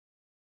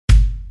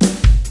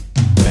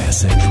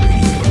Bass Edge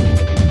Radio.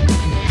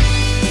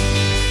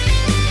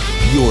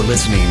 You're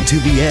listening to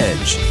The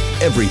Edge.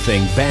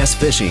 Everything bass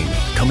fishing,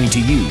 coming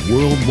to you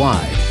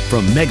worldwide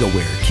from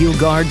MegaWare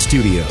Keelguard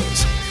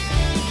Studios.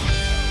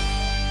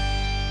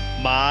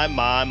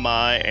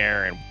 My,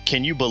 Aaron.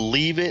 Can you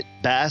believe it?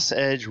 Bass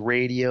Edge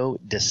Radio,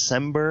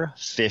 December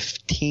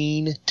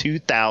 15,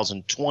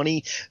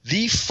 2020,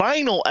 the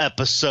final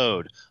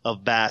episode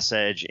of Bass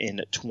Edge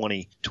in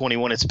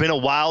 2021. It's been a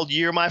wild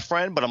year, my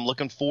friend, but I'm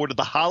looking forward to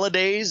the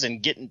holidays and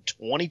getting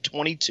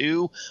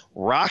 2022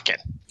 rocking.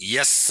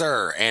 Yes,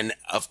 sir. And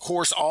of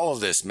course, all of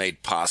this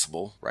made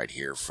possible right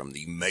here from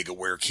the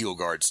MegaWare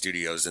Keelguard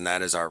Studios. And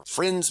that is our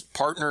friends,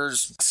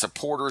 partners,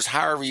 supporters,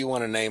 however you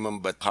want to name them.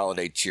 But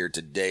holiday cheer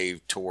to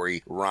Dave,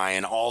 Tori,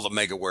 Ryan, all the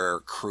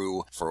MegaWare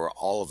crew for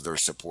all of their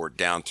support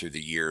down through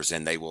the years.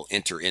 And they will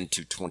enter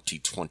into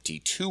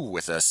 2022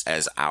 with us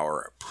as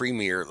our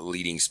premier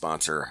leading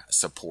sponsor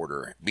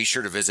supporter. Be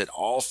sure to visit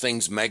all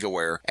things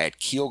MegaWare at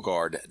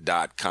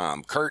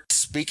keelguard.com. Kurt,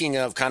 speaking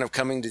of kind of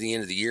coming to the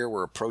end of the year,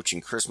 we're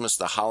approaching Christmas,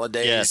 the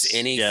holidays. Yes,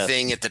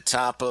 anything at the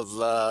top of,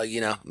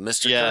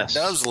 Mr. Kurt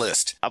Dove's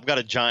list? I've got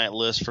a giant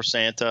list for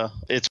Santa.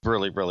 It's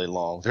really, really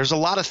long. There's a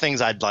lot of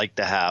things I'd like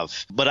to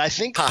have, but I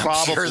think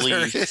probably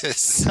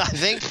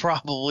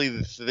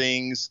the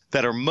things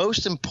that are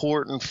most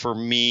important for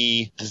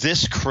me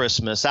this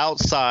Christmas,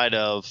 outside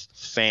of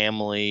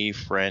family,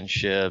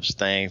 friendships,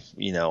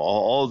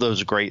 all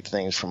those great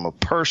things from a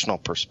personal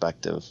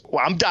perspective.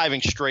 Well, I'm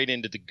diving straight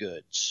into the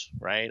goods,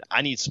 right?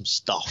 I need some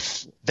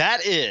stuff.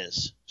 That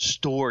is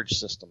storage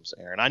systems,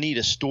 Aaron. I need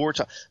a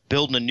storage,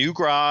 building a new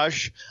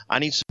garage. I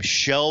need some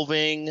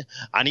shelving.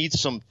 I need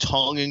some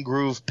tongue and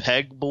groove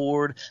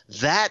pegboard.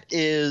 That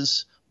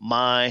is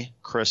my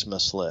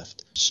Christmas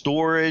list.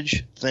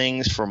 Storage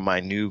things for my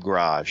new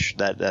garage.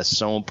 That's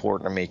so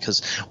important to me,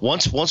 because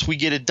once we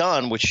get it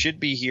done, which should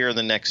be here in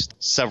the next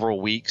several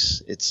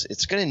weeks,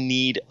 it's going to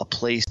need a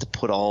place to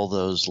put all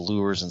those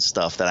lures and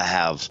stuff that I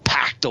have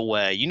packed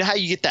away. You know how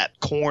you get that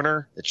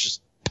corner that's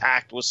just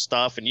packed with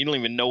stuff and you don't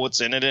even know what's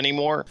in it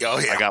anymore? Oh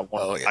yeah. I got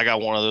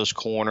one of those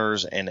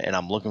corners, and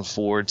I'm looking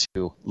forward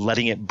to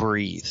letting it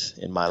breathe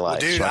in my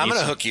life. Well, dude, I'm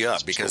going to hook you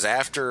up, because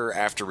after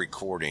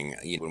recording,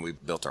 when we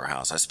built our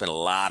house, I spent a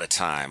lot of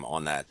time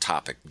on that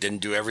topic. Didn't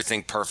do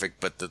everything perfect,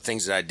 but the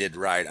things that I did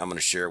right, I'm going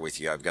to share with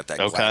you. I've got that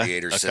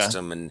Gladiator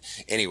system, and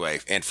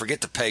anyway, and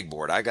forget the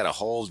pegboard. I got a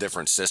whole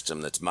different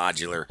system that's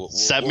modular.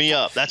 Set me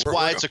up. That's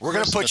why it's a Christmas. We're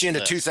going to put you into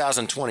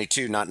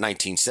 2022, not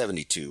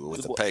 1972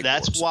 with the pegboard.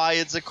 That's why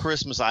it's a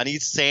Christmas. I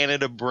need Santa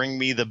to bring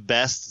me the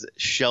best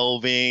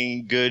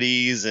shelving,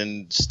 goodies,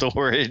 and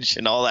storage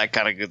and all that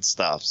kind of good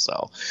stuff.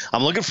 So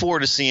I'm looking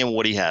forward to seeing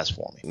what he has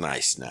for me.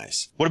 Nice.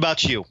 What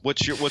about you?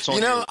 What's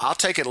on your? I'll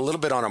take it a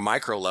little bit on a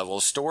micro level.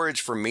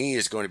 Storage for me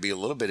is going to be a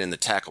little bit in the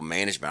tackle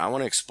management. I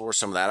want to explore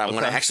some of that. I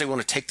want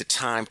to take the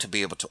time to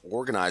be able to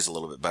organize a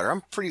little bit better. I'm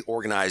a pretty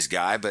organized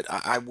guy, but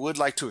I would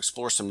like to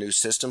explore some new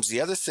systems.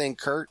 The other thing,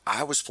 Kurt,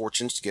 I was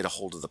fortunate to get a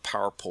hold of the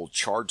PowerPole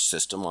charge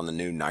system on the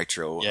new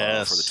Nitro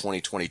for the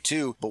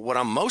 2022. But what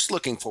I'm most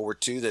looking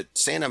forward to, that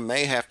Santa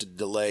may have to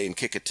delay and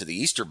kick it to the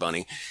Easter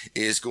Bunny,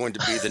 is going to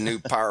be the new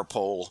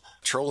PowerPole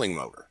trolling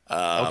motor.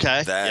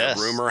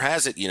 Rumor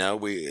has it,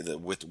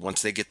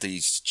 once they get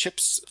these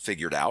chips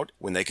figured out,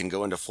 when they can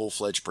go into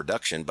full-fledged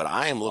production. But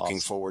I am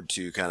looking forward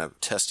to kind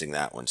of testing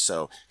that one.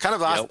 So kind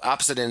of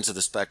opposite ends of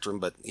the spectrum,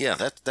 but yeah,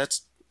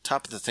 that's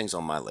top of the things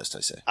on my list, I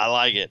say. I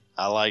like it,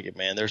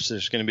 man.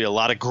 There's going to be a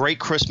lot of great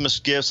Christmas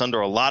gifts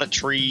under a lot of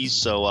trees.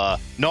 So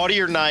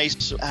naughty or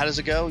nice, how does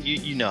it go?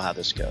 You know how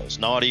this goes.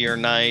 Naughty or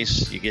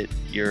nice, you get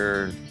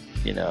your,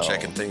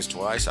 checking things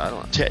twice. I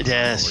don't know.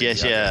 Yeah.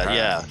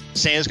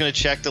 Santa's going to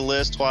check the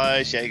list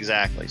twice. Yeah,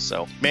 exactly.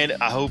 So, man,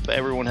 I hope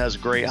everyone has a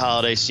great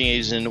holiday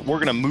season. We're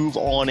going to move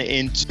on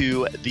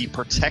into the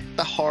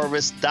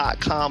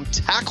ProtectTheHarvest.com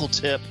tackle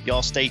tip.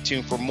 Y'all stay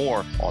tuned for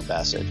more on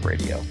Bass Edge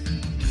Radio.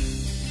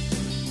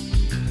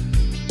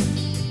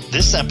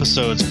 This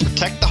episode's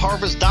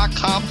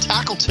ProtectTheHarvest.com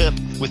tackle tip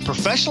with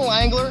professional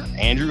angler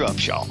Andrew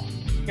Upshaw.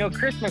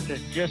 Christmas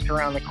is just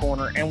around the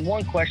corner, and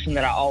one question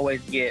that I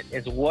always get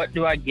is, what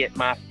do I get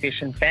my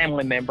fishing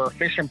family member,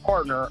 fishing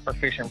partner, or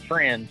fishing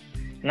friends?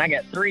 And I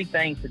got three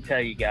things to tell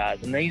you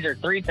guys, and these are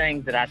three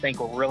things that I think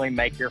will really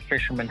make your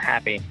fisherman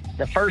happy.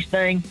 The first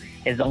thing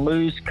is a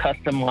loose,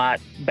 custom light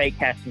bait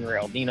casting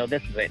reel.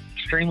 This is an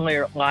extremely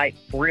light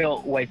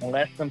reel, weighs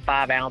less than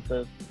 5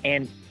 ounces,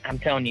 and I'm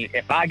telling you,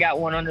 if I got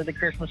one under the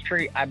Christmas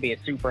tree, I'd be a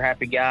super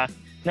happy guy.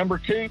 Number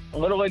two, a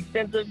little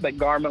expensive, but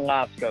Garmin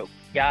LiveScope.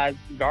 Guys,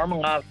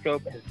 Garmin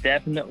LiveScope has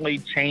definitely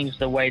changed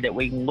the way that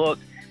we can look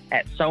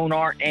at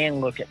sonar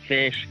and look at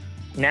fish.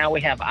 Now we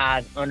have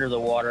eyes under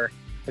the water,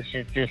 which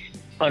is just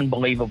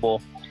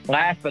unbelievable.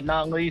 Last but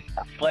not least,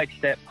 a Flex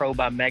Step Pro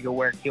by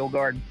MegaWare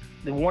Keelguard.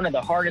 one of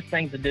the hardest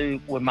things to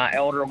do with my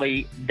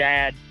elderly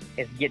dad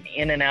is getting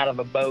in and out of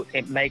a boat.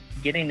 It makes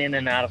getting in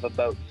and out of a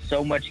boat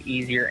so much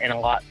easier and a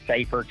lot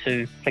safer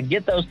too. So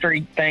get those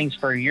 3 things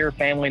for your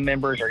family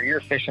members or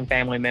your fishing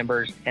family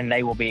members, and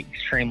they will be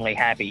extremely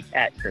happy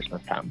at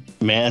Christmas time.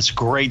 Man, that's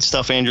great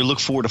stuff, Andrew. Look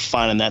forward to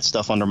finding that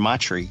stuff under my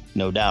tree,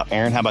 no doubt.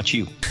 Aaron, how about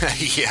you?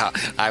 Yeah,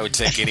 I would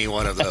take any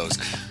one of those.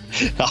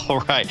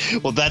 All right.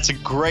 Well, that's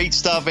great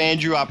stuff,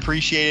 Andrew. I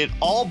appreciate it.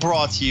 All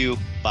brought to you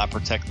by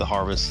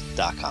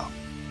ProtectTheHarvest.com.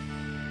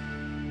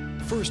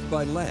 First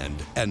by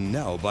land and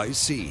now by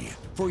sea.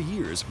 For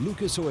years,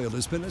 Lucas Oil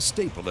has been a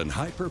staple in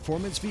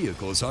high-performance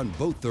vehicles on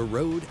both the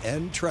road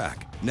and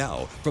track.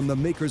 Now, from the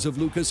makers of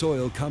Lucas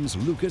Oil comes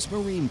Lucas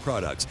Marine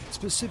products,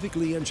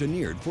 specifically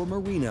engineered for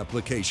marine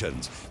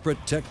applications.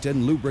 Protect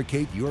and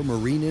lubricate your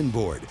marine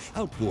inboard,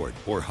 outboard,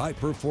 or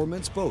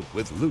high-performance boat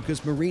with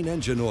Lucas Marine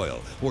Engine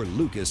Oil or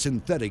Lucas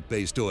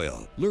Synthetic-Based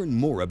Oil. Learn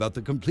more about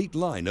the complete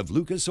line of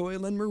Lucas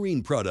Oil and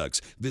marine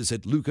products.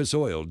 Visit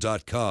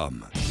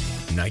lucasoil.com.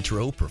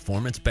 Nitro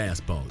Performance Bass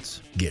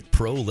Boats. Get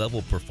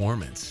pro-level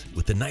performance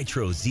with the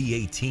Nitro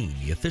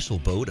Z18, the official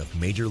boat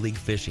of Major League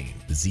Fishing.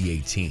 The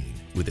Z18,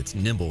 with its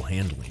nimble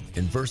handling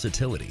and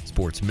versatility,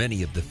 sports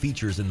many of the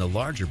features in the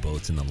larger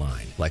boats in the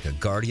line, like a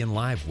Guardian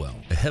Live Well,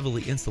 a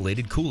heavily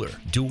insulated cooler,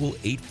 dual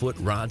 8-foot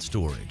rod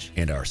storage,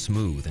 and our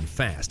smooth and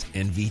fast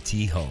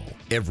NVT hull.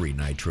 Every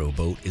Nitro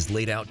boat is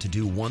laid out to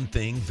do one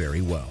thing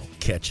very well: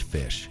 catch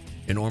fish.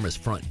 Enormous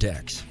front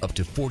decks, up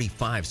to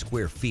 45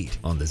 square feet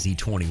on the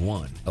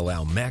Z21,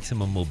 allow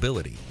maximum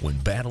mobility when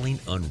battling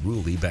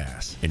unruly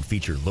bass, and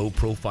feature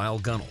low-profile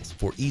gunnels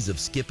for ease of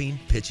skipping,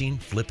 pitching,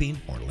 flipping,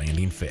 or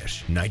landing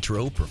fish.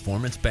 Nitro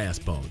Performance Bass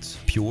Boats,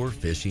 pure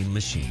fishing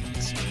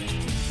machines.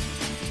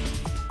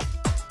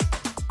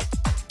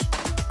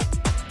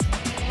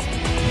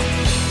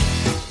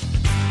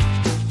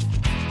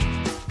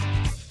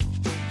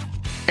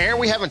 Aaron,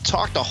 we haven't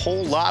talked a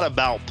whole lot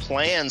about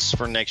plans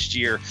for next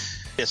year.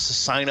 It's the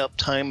sign-up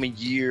time of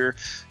year,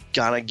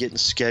 kind of getting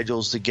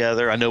schedules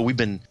together. I know we've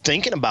been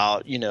thinking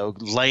about,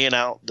 laying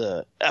out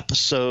the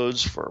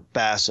episodes for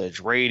Bass Edge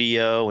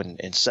Radio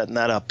and setting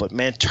that up. But,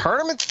 man,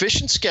 tournament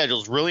fishing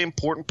schedule is a really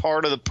important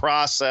part of the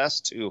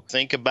process to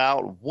think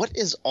about. What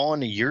is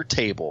on your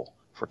table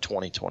for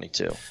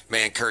 2022?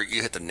 Man, Kurt,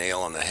 you hit the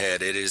nail on the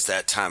head. It is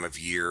that time of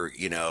year.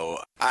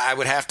 I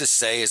would have to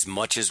say, as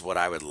much as what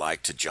I would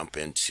like to jump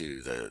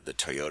into the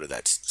Toyota,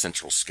 that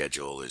central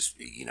schedule is,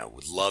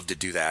 would love to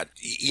do that.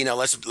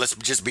 Let's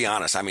just be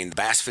honest. I mean,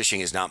 bass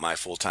fishing is not my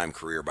full-time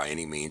career by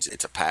any means.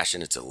 It's a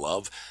passion. It's a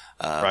love.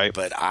 Right.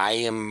 But I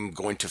am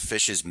going to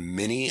fish as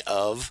many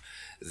of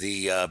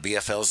the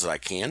BFLs as I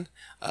can.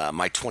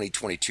 My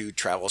 2022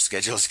 travel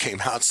schedules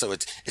came out, so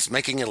it's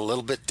making it a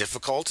little bit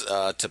difficult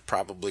to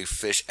probably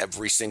fish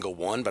every single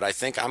one, but I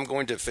think I'm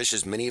going to fish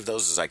as many of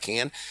those as I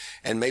can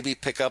and maybe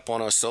pick up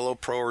on a solo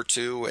pro or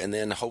two, and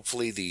then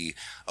hopefully the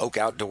Oak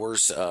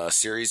Outdoors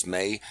series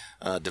may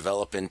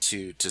develop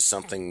into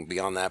something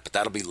beyond that, but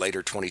that'll be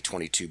later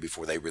 2022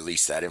 before they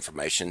release that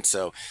information.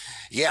 So,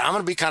 yeah, I'm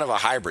going to be kind of a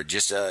hybrid,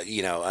 just a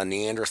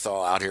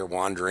Neanderthal out here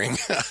wandering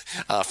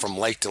from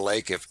lake to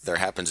lake. If there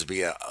happens to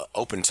be a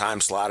open time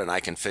slot and I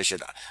can fish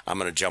it, I'm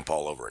going to jump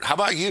all over it. How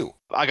about you?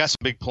 I got some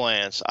big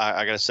plans,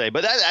 I got to say.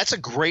 But that's a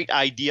great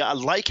idea. I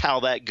like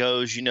how that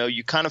goes.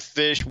 You kind of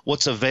fish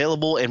what's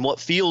available and what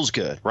feels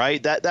good,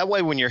 right? That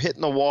way when you're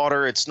hitting the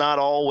water, it's not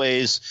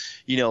always,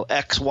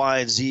 X, Y,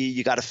 and Z.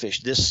 You got to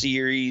fish this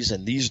series,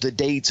 and these are the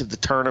dates of the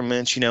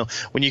tournaments.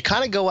 When you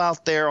kind of go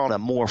out there on a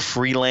more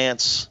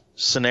freelance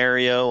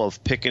scenario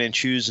of picking and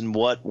choosing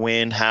what,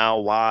 when, how,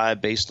 why,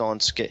 based on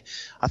scale,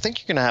 I think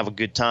you're going to have a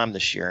good time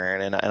this year,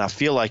 Aaron. And I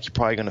feel like you're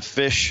probably going to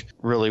fish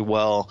really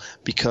well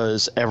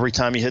because every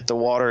time you hit the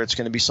water, it's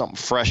going to be something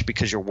fresh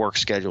because your work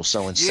schedule's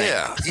so insane.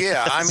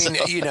 Yeah. I mean,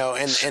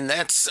 and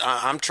that's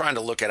I'm trying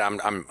to look at.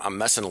 I'm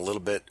messing a little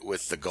bit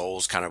with the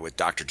goals, kind of with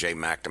Dr. J.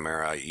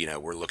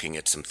 McNamara. We're looking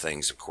at some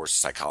things, of course,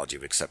 psychology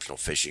of exceptional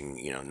fishing.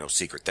 No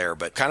secret there,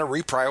 but kind of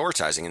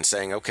reprioritizing and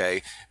saying,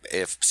 okay,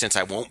 since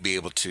I won't be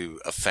able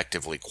to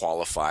effectively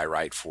qualify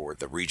right for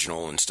the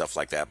regional and stuff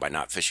like that by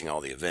not fishing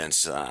all the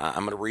events, I'm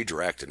going to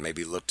redirect and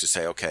maybe look to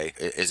say, okay,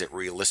 is it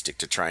realistic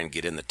to try and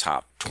get in the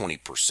top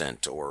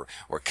 20% or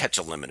catch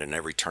a limit in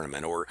every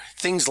tournament or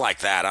things like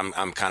that?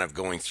 I'm kind of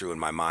going through in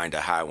my mind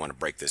how I want to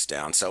break this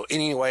down. So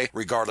anyway,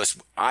 regardless,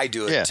 I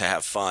do it to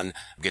have fun,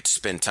 get to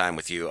spend time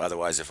with you.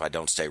 Otherwise, if I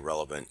don't stay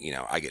relevant,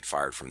 I get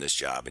fired from this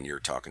job, and you're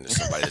talking to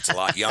somebody that's a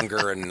lot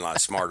younger and a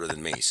lot smarter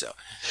than me. So,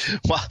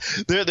 well,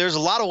 there's a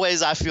lot of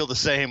ways I feel the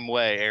same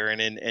way, Aaron.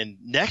 And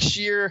next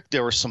year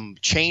there were some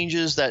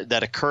changes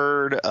that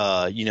occurred,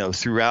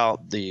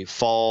 throughout the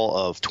fall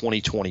of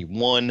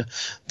 2021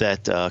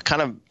 that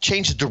kind of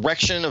changed the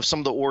direction of some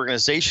of the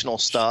organizational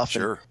stuff.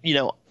 Sure.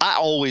 And, I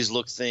always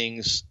look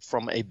things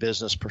from a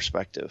business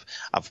perspective.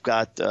 I've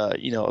got,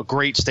 a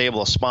great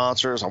stable of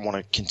sponsors. I want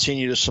to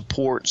continue to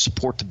support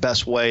the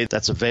best way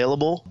that's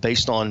available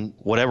based on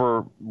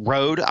whatever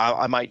road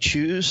I might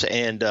choose.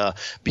 And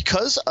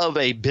because of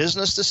a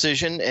business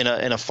decision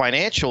and a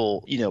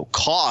financial,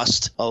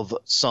 cost of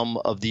some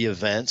of the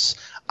events,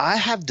 I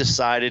have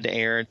decided,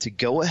 Aaron, to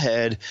go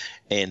ahead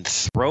and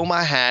throw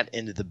my hat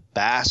into the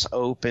Bass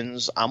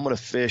Opens. I'm going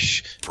to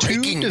fish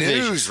Breaking two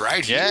divisions. News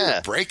right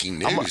here. Breaking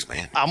news,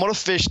 man. I'm going to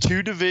fish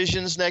 2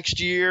 divisions next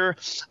year.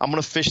 I'm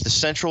going to fish the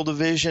Central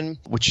Division,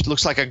 which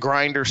looks like a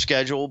grinder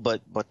schedule,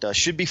 but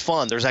should be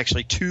fun. There's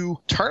actually 2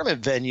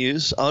 tournament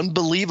venues,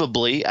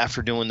 unbelievably,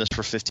 after doing this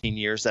for 15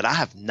 years, that I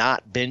have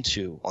not been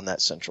to on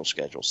that Central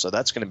schedule. So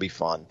that's going to be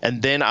fun.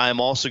 And then I'm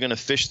also going to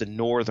fish the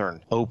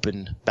Northern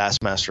Open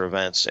Bassmaster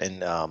events,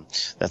 and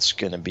that's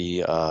going to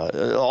be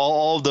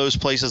all of those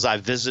places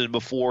I've visited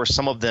before,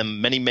 some of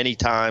them many, many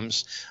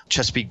times.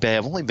 Chesapeake Bay,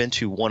 I've only been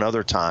to one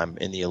other time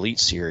in the Elite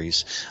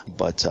Series,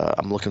 but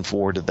I'm looking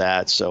forward to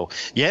that. So,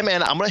 yeah,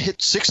 man, I'm going to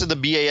hit 6 of the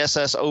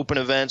BASS Open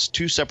events,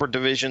 2 separate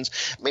divisions,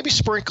 maybe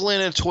sprinkle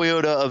in a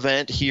Toyota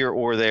event here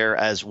or there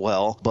as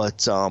well.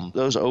 But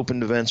those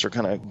Open events are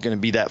kind of going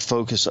to be that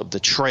focus of the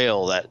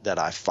trail that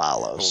I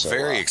follow. Well, so,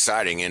 very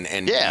exciting.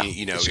 And yeah,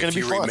 if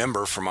you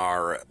remember from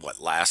our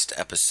last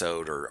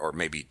episode or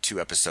maybe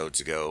 2 episodes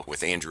ago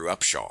with Andrew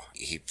Upshaw,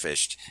 he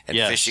fished and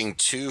fishing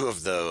 2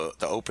 of the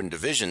Open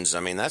divisions. I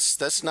mean,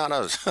 that's not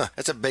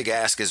that's a big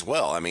ask as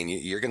well. I mean,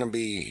 you're going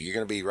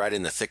to be right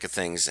in the thick of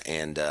things,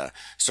 and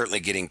certainly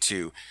getting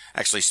to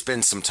actually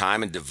spend some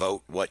time and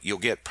devote what you'll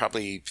get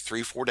probably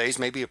 3-4 days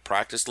maybe of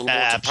practice, a little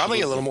more,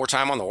 probably a little more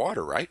time on the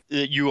water, right?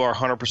 You are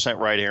 100%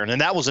 right, Aaron.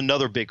 And that was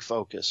another big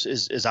focus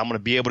is I'm going to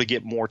be able to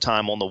get more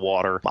time on the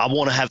water. I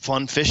want to have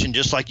fun fishing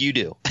just like you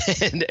do.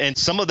 and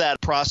some of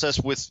that process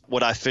with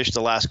what I fished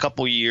the last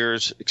couple of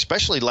years,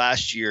 especially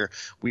last year,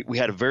 we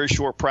had a very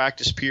short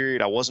practice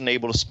period. I wasn't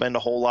able to spend a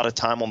whole lot of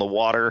time on the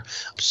water.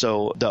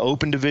 So the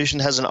Open division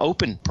has an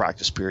open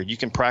practice period. You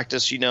can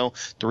practice,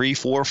 3,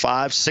 4,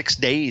 5, 6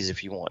 days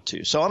if you want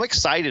to. So I'm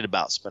excited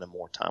about spending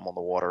more time on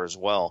the water as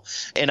well.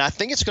 And I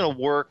think it's going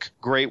to work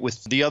great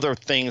with the other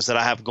things that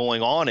I have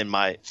going on in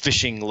my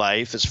fishing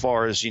life, as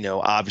far as,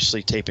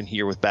 obviously taping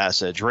here with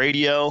Bass Edge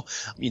Radio.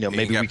 Maybe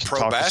we can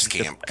talk to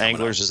some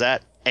anglers as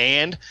that.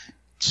 And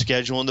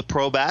scheduling the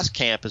Pro Bass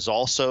Camp is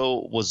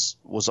also was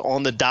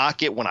on the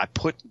docket when I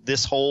put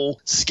this whole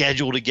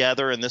schedule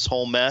together and this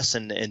whole mess.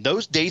 And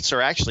those dates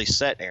are actually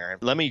set, Aaron.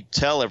 Let me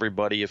tell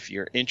everybody, if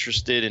you're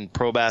interested in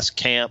Pro Bass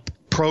Camp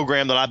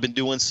program that I've been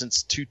doing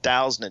since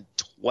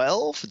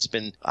 2012. It's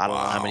been, I don't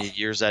know how many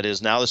years that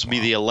is now. This will be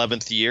the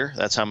 11th year.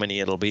 That's how many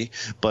it'll be.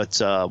 But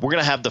we're going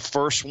to have the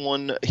first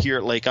one here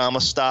at Lake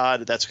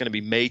Amistad. That's going to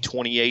be May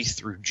 28th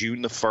through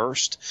June the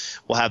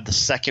 1st. We'll have the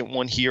second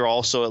one here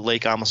also at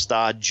Lake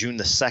Amistad, June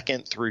the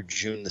 2nd through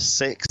June the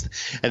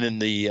 6th. And then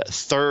the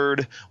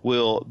third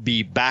will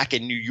be back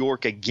in New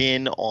York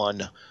again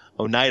on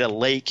Oneida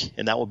Lake,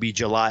 and that will be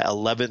July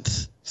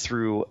 11th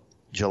through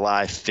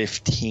July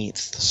 15th.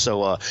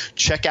 So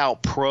check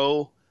out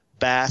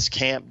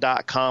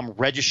probasscamp.com.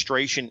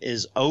 Registration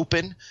is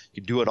open. You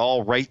can do it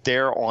all right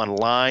there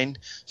online.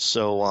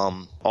 So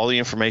all the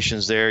information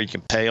is there. You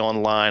can pay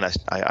online.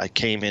 I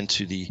came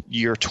into the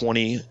year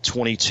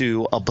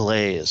 2022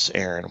 ablaze,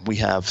 Aaron. We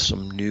have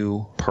some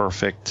new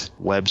perfect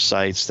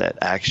websites that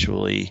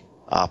actually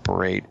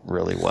operate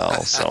really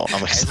well. So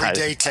I'm excited.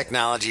 Every day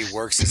technology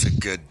works is a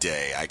good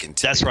day. I can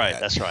tell you.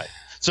 That's right.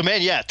 So,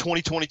 man,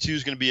 2022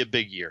 is going to be a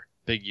big year,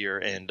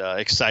 and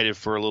excited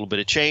for a little bit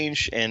of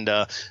change and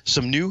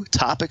some new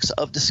topics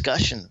of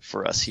discussion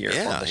for us here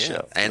on the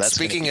show. And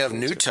speaking of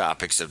new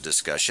topics of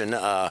discussion,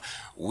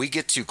 we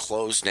get to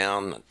close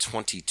down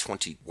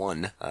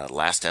 2021,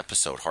 last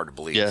episode, hard to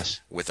believe,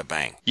 with a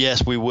bang.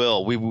 Yes, we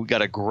will. We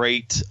got a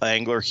great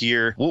angler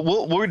here.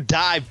 We'll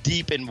dive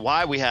deep in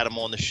why we had him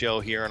on the show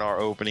here in our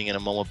opening in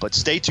a moment, but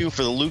stay tuned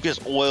for the Lucas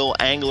Oil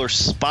Angler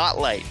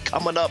Spotlight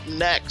coming up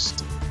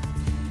next.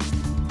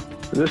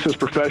 This is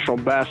professional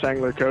bass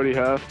angler Cody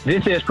Huff.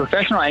 This is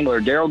professional angler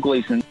Daryl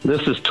Gleason.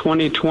 This is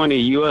 2020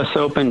 U.S.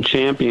 Open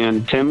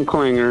champion Tim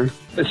Klinger.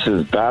 This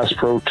is Bass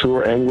Pro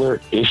Tour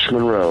angler Ish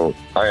Monroe.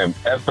 I am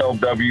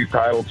FLW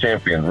title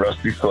champion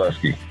Rusty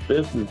Selesky.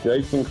 This is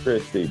Jason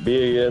Christie,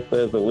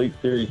 BASS Elite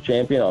Series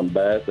champion on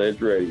Bass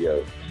Edge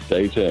Radio.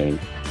 Stay tuned.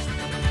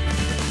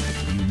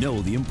 You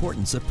know the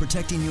importance of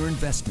protecting your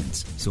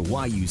investments, so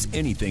why use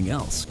anything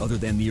else other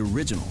than the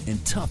original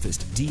and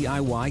toughest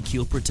DIY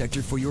keel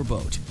protector for your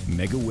boat?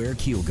 MegaWare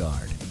Keel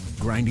Guard.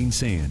 Grinding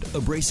sand,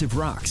 abrasive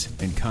rocks,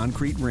 and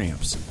concrete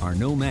ramps are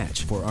no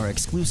match for our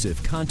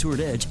exclusive contoured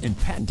edge and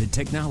patented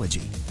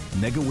technology.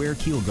 MegaWare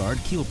Keel Guard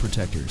keel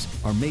protectors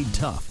are made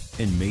tough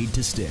and made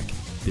to stick.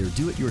 Their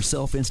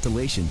do-it-yourself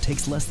installation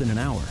takes less than an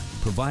hour,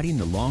 providing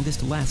the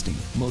longest-lasting,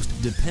 most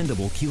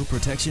dependable keel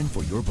protection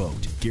for your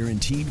boat,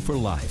 guaranteed for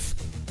life.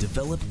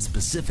 Developed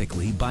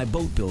specifically by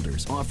boat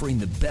builders offering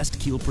the best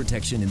keel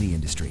protection in the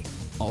industry.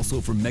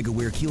 Also from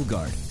MegaWare Keel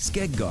Guard,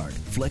 Skeg Guard,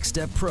 Flex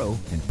Step Pro,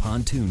 and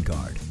Pontoon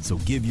Guard. So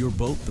give your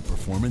boat the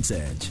performance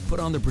edge. Put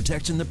on the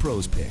protection the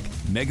pros pick.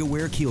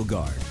 MegaWare Keel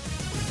Guard.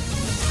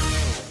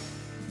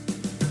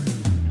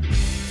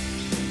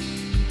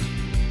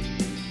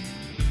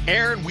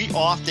 Aaron, we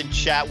often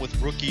chat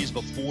with rookies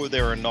before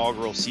their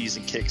inaugural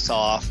season kicks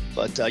off.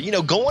 But,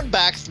 going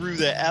back through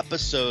the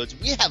episodes,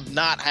 we have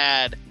not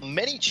had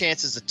many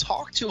chances to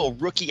talk to a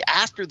rookie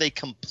after they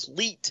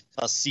complete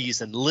a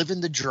season,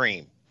 living the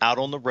dream out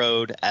on the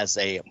road as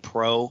a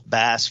pro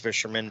bass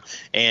fisherman,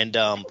 and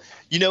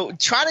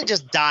try to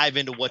just dive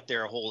into what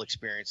their whole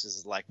experience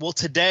is like. Well,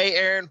 today,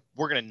 Aaron,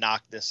 we're going to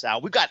knock this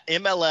out. We've got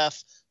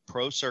MLF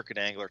Pro Circuit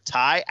Angler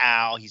Ty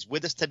Al. He's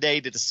with us today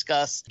to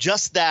discuss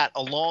just that,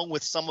 along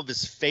with some of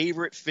his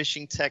favorite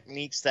fishing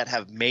techniques that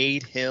have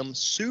made him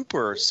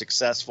super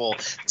successful.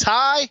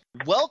 Ty,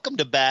 welcome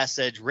to Bass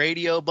Edge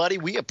Radio, buddy.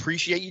 We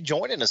appreciate you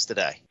joining us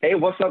today. Hey,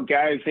 what's up,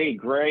 guys? Hey,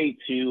 great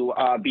to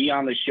be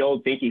on the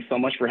show. Thank you so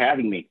much for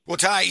having me. Well,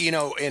 Ty,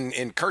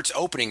 in Kurt's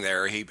opening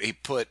there, he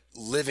put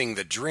living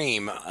the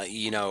dream.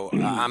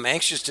 I'm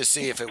anxious to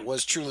see if it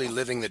was truly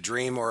living the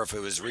dream or if it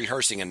was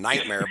rehearsing a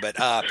nightmare, but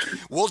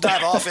we'll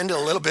dive off into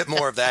a little bit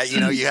more of that.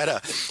 You had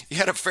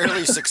a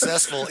fairly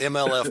successful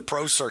MLF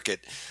Pro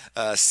Circuit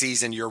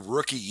season, your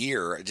rookie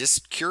year.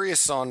 Just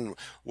curious on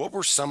what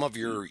were some of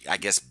your, I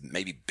guess,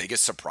 maybe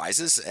biggest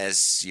surprises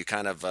as you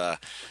kind of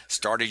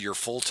started your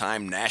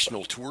full-time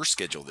national tour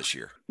schedule this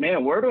year?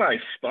 Man, where do I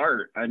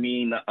start? I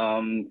mean,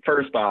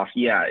 first off,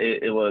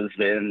 it was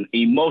an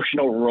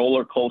emotional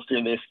roller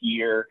coaster this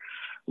year.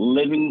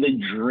 Living the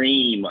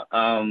dream.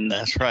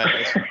 That's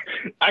right.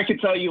 I can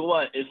tell you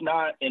what, it's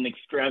not an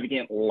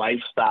extravagant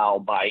lifestyle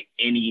by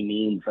any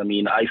means. I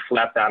mean, I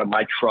slept out of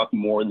my truck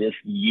more this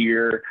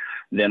year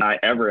than I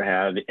ever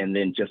have. And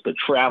then just the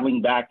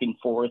traveling back and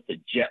forth, the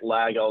jet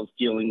lag I was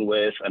dealing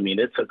with. I mean,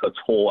 it took a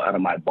toll out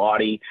of my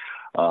body.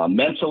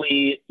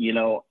 Mentally,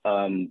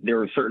 there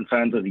were certain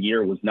times of the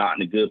year was not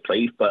in a good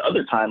place, but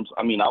other times,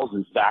 I mean, I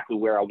was exactly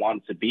where I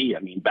wanted to be. I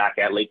mean, back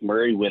at Lake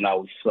Murray when I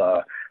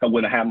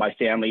went and had my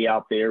family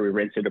out there, we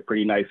rented a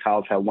pretty nice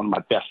house, had one of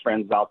my best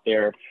friends out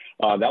there.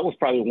 That was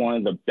probably one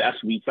of the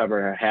best weeks I've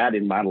ever had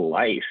in my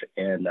life.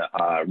 And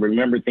I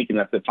remember thinking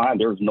at the time,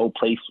 there was no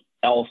place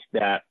else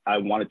that I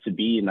wanted to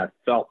be. And I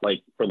felt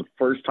like for the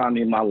first time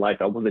in my life,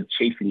 I wasn't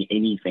chasing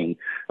anything.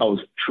 I was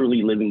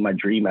truly living my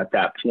dream at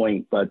that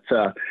point. But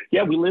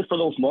we live for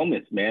those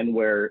moments, man,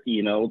 where,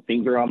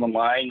 things are on the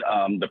line.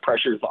 The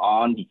pressure's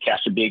on, you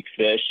catch a big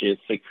fish.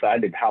 It's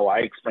excited how I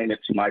explain it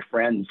to my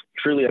friends.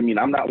 Truly, I mean,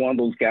 I'm not one of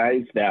those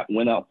guys that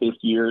went out this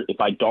year. If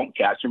I don't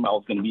catch him, I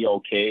was going to be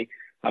okay.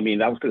 I mean,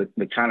 that was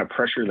the kind of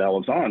pressure that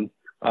was on.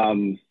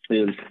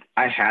 Is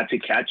I had to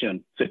catch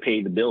him to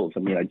pay the bills. I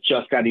mean, I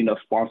just got enough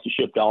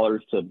sponsorship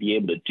dollars to be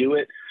able to do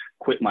it,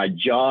 quit my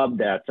job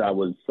that I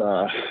was,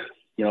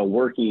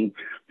 working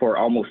for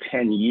almost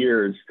 10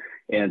 years,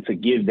 and to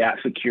give that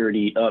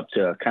security up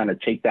to kind of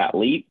take that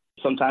leap.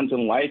 Sometimes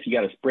in life, you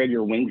got to spread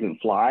your wings and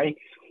fly.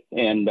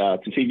 And to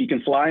see if you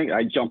can fly,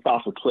 I jumped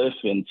off a cliff,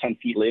 and 10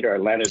 feet later, I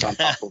landed on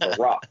top of a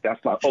rock.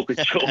 That's my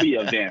Okeechobee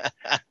event.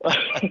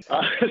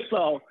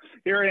 So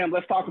here I am.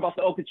 Let's talk about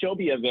the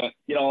Okeechobee event.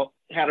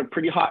 Had a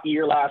pretty hot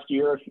year last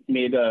year.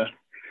 Made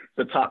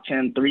the top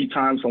 10 3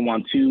 times. I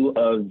won 2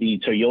 of the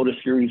Toyota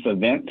Series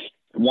events.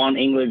 Won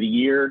Angler of the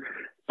Year.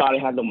 Thought I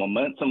had the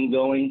momentum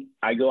going.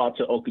 I go out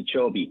to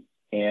Okeechobee,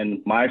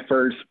 and my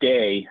first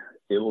day,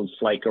 it was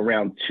like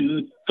around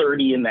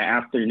 2:30 in the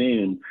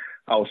afternoon.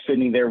 I was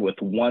sitting there with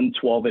 1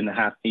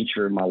 12.5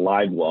 incher in my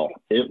live well.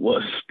 It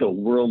was the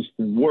world's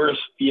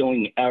worst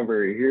feeling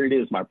ever. Here it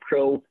is, my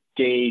pro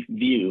day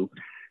view,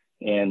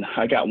 and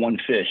I got one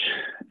fish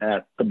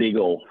at the Big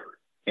O.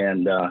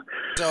 And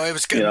so it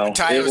was,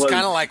 it was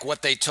kind of like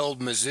what they told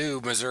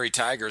Mizzou, Missouri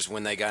Tigers,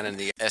 when they got into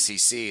the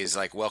SEC, is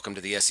like, welcome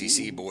to the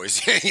SEC, boys.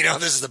 This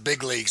is the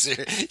big leagues.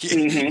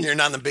 You're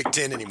not in the Big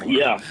Ten anymore.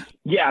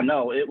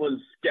 No, it was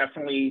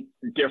definitely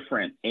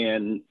different.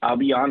 And I'll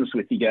be honest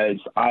with you guys,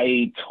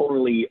 I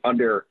totally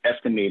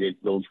underestimated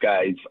those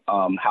guys,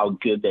 how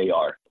good they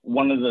are.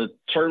 One of the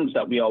terms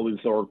that we always,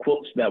 or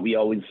quotes that we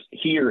always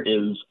hear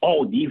is,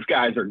 oh, these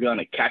guys are going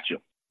to catch them.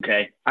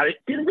 Okay. I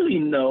didn't really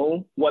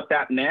know what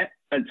that meant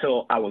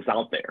until I was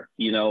out there.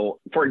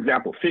 For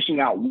example, fishing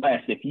out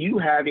west, if you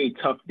have a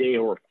tough day,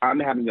 or if I'm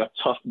having a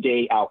tough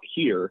day out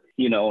here,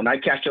 and I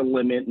catch a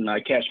limit and I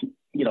catch,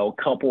 a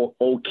couple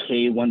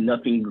okay, one,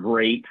 nothing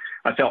great.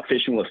 I felt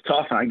fishing was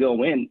tough, and I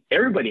go in,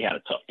 everybody had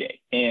a tough day.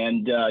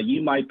 And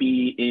you might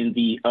be in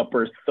the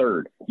upper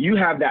third. You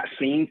have that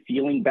same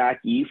feeling back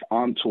east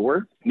on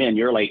tour, man,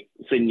 you're like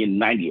sitting in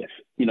 90th.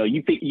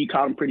 You think you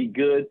caught them pretty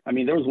good. I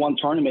mean, there was one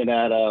tournament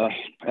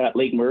at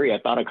Lake Murray. I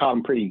thought I caught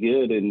them pretty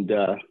good, and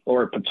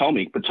or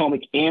Potomac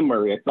and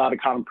Murray. I thought I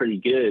caught them pretty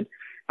good.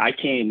 I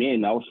came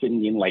in, I was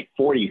sitting in like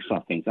 40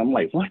 somethings. I'm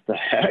like, what the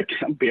heck?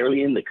 I'm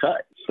barely in the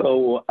cut.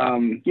 So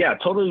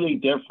totally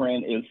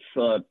different. It's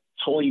a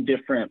totally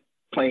different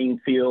playing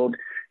field.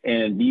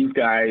 And these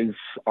guys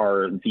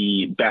are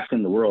the best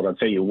in the world. I'll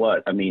tell you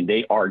what, I mean,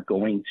 they are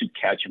going to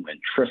catch them. And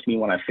trust me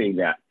when I say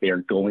that, they're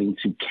going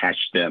to catch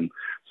them.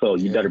 So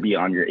you better be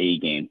on your A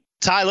game.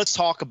 Ty, let's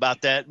talk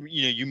about that.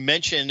 You know, you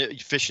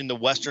mentioned fishing the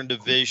Western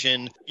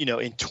Division, you know,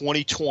 in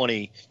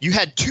 2020. You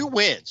had 2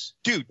 wins.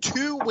 Dude,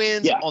 2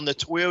 wins on the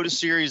Toyota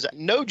Series.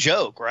 No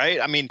joke, right?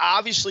 I mean,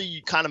 obviously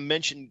you kind of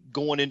mentioned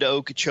going into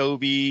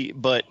Okeechobee,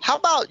 but how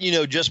about, you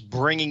know, just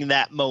bringing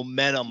that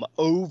momentum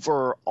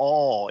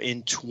overall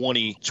in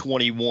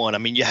 2021? I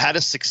mean, you had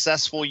a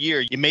successful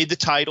year. You made the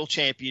title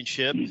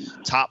championship,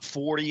 top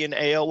 40 in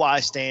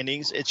AOY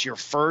standings. It's your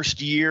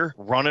first year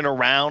running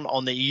around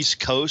on the East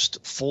Coast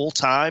full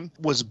time.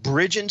 Was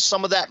bridging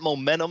some of that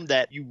momentum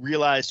that you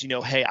realized, you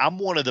know, hey, I'm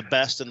one of the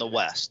best in the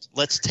West.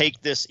 Let's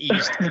take this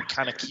East and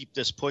kind of keep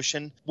this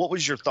pushing. What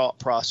was your thought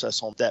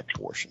process on that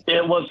portion?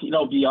 It was, you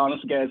know, be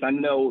honest, guys, I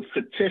know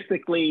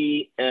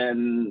statistically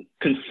and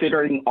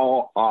considering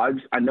all odds,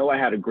 I know I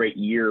had a great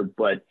year,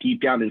 but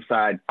deep down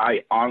inside,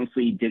 I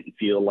honestly didn't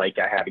feel like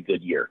I had a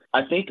good year.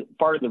 I think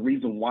part of the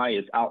reason why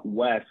is out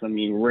West. I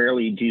mean,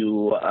 rarely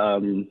do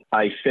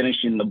I finish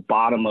in the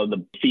bottom of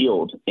the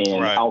field,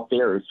 and out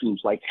there, it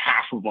seems like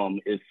half of them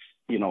is,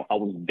 you know, I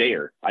was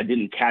there. I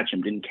didn't catch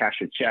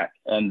a check.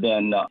 And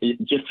then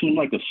it just seemed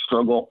like a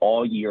struggle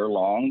all year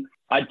long.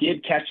 I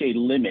did catch a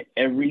limit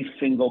every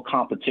single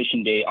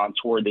competition day on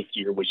tour this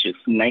year, which is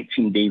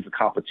 19 days of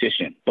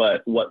competition.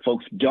 But what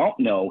folks don't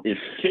know is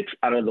 6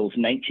 out of those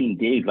 19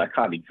 days, I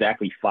caught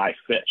exactly 5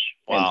 fish.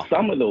 Wow. And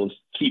some of those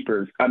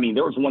keepers, I mean,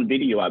 there was one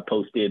video I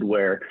posted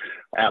where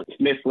at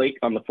Smith Lake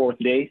on the 4th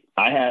day,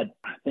 I had,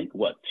 I think,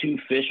 2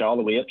 fish all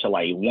the way up to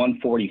like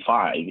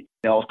 145. And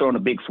I was throwing a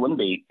big swim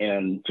bait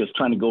and just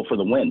trying to go for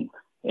the win.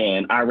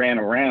 And I ran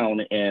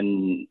around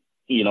and,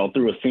 you know,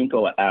 threw a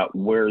Cinco at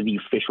where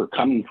these fish were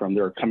coming from.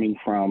 They were coming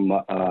from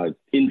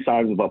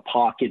inside of a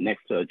pocket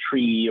next to a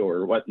tree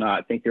or whatnot.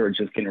 I think they were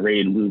just getting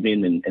ready to move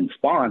in and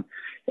spawn,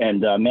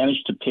 and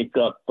managed to pick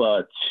up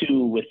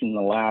 2 within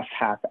the last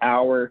half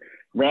hour.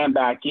 Ran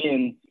back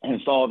in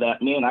and saw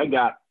that, man, I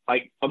got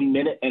like a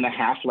minute and a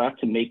half left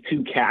to make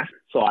 2 casts.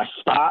 So I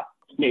stopped,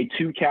 made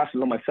 2 casts,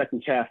 and on my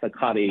second cast, I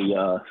caught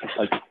a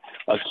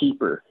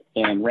keeper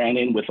and ran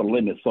in with a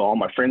limit. So all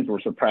my friends were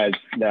surprised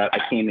that I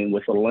came in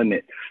with a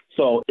limit.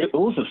 So it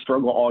was a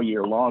struggle all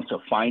year long to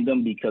find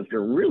them, because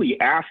they're really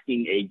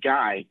asking a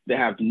guy that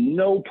has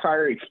no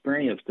prior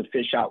experience to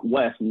fish out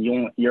West, and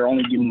you're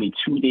only giving me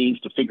 2 days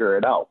to figure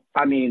it out.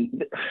 I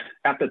mean,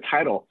 at the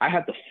title, I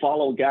had to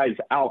follow guys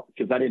out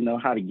because I didn't know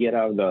how to get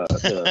out of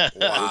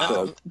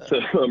the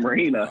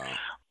marina. Wow.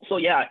 So,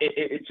 yeah,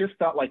 it just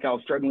felt like I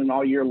was struggling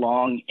all year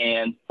long,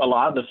 and a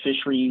lot of the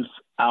fisheries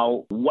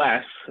out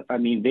West, I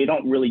mean, they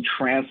don't really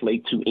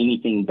translate to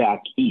anything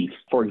back East.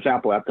 For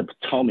example, at the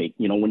Potomac,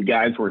 you know, when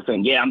guys were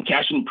saying, yeah, I'm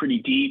catching pretty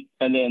deep,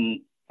 and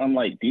then I'm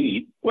like,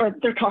 deep? Well,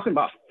 they're talking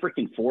about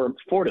freaking 4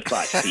 to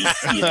 5 feet,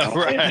 you know?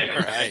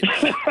 Right.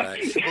 Well,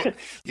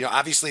 you know,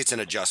 obviously it's an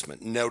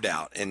adjustment, no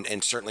doubt.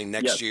 And certainly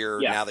next year,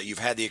 now that you've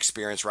had the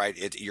experience, right,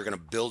 you're going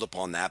to build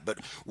upon that.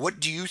 But what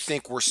do you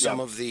think were some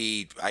of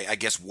the, I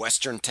guess,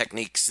 Western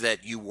techniques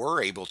that you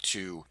were able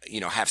to, you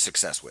know, have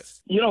success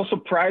with? You know,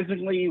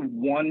 surprisingly,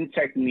 one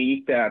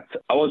technique that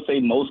I would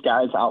say most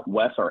guys out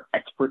West are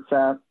experts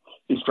at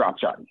is drop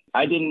shotting.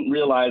 I didn't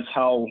realize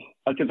how,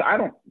 because I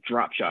don't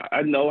drop shot.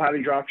 I know how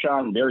to drop shot.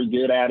 I'm very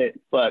good at it.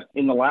 But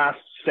in the last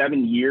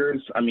 7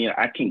 years, I mean,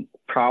 I can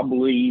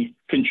probably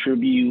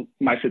contribute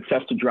my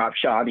success to drop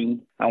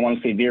shotting. I want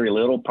to say very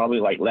little,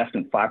 probably like less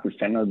than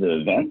 5% of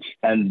the event.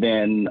 And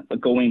then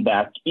going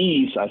back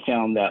east, I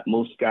found that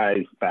most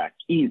guys back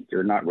east,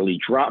 they're not really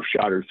drop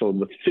shotters. So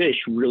the fish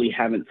really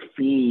haven't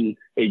seen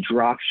a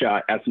drop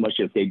shot as much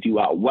as they do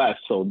out West.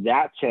 So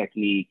that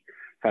technique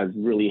has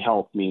really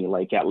helped me.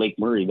 Like at Lake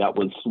Murray, that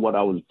was what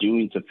I was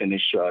doing to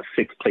finish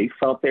 6th place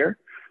out there.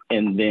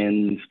 And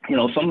then, you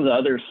know, some of the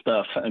other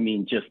stuff, I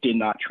mean, just did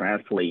not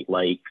translate.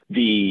 Like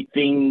the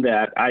thing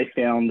that I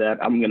found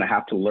that I'm going to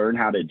have to learn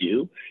how to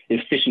do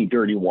is fishing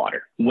dirty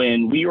water.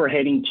 When we were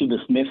heading to the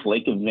Smith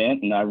Lake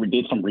event, and I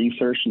did some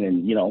research,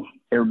 and, you know,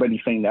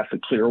 everybody's saying that's a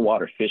clear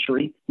water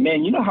fishery.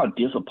 Man, you know how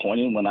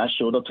disappointing when I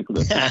showed up to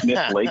the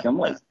Smith Lake, I'm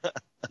like,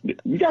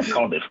 you guys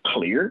call this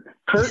clear?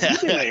 Kurt,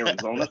 you've been in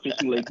Arizona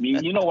fishing Lake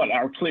Mead. You know what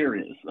our clear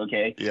is,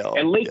 okay?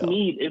 And Lake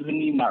Mead isn't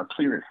even our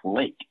clearest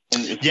lake.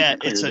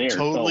 It's a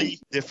totally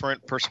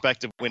different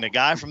perspective. When a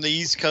guy from the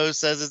East Coast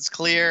says it's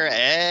clear,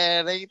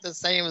 it ain't the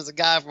same as a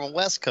guy from the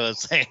West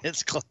Coast saying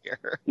it's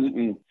clear.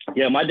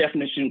 Yeah, my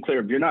definition of clear,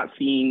 if you're not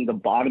seeing the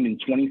bottom in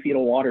 20 feet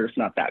of water, it's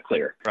not that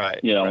clear. Right.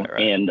 You know,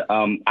 and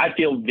I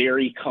feel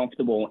very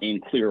comfortable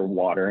in clear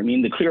water. I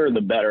mean, the clearer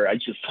the better. I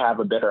just have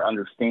a better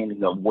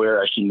understanding of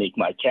where I should make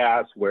my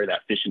cast, where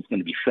that fish is going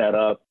to be set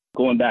up.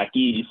 Going back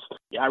east,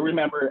 I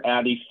remember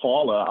at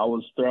Eufaula, I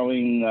was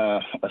throwing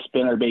a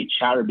spinnerbait,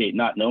 chatterbait,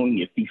 not knowing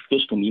if these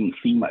fish can even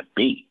see my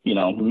bait.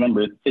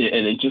 Remember,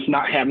 and just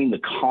not having the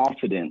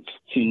confidence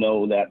to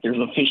know that there's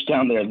a fish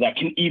down there that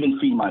can even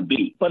see my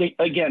bait. But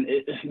again,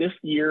 this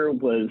year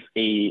was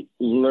a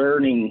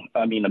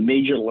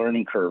major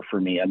learning curve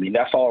for me.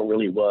 That's all it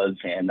really was.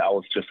 And I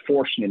was just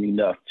fortunate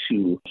enough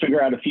to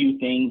figure out a few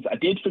things. I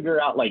did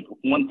figure out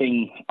one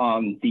thing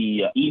on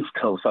the East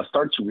Coast. I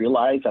started to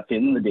realize at the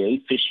end of the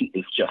day, fishing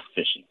is just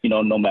fishing.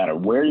 No matter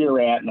where you're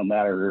at, no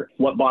matter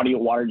what body of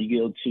water you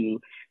go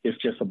to, it's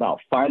just about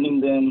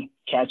finding them,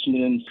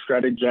 catching them,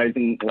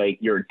 strategizing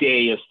your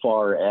day as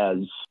far as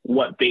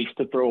what baits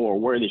to throw or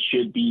where they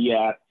should be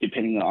at,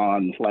 depending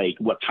on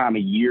what time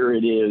of year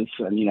it is.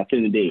 At the end of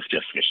the day, it's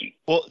just fishing.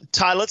 Well,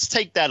 Ty, let's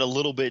take that a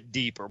little bit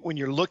deeper. When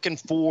you're looking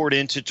forward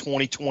into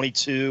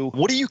 2022,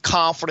 what are you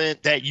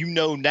confident that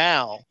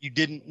now you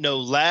didn't know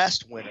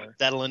last winter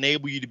that'll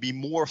enable you to be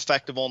more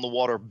effective on the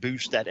water,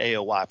 boost that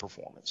AOY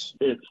performance?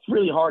 It's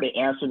really hard to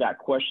answer that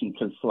question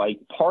because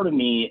part of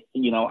me,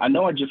 I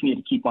know I just need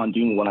to keep on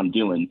doing what I'm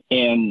doing.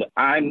 And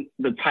I'm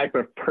the type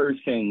of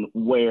person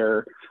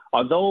where,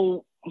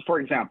 although, for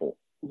example,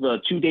 the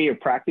 2-day of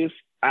practice,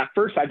 at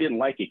first I didn't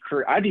like it.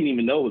 I didn't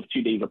even know it was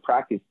 2 days of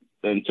practice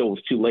until it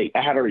was too late.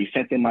 I had already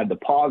sent in my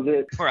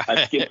deposit. Right.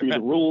 I skipped through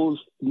the rules,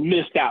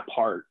 missed that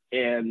part.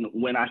 And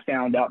when I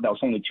found out that was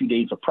only 2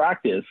 days of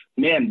practice,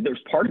 man, there's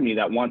part of me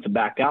that wanted to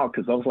back out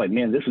because I was like,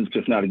 man, this is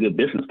just not a good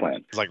business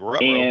plan. It's like ruh-roh.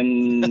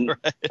 And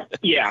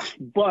yeah,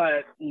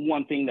 but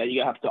one thing that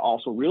you have to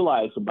also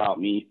realize about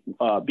me,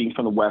 being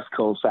from the West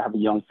Coast, I have a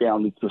young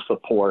family to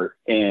support,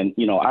 and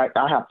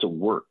I have to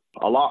work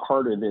a lot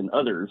harder than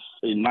others,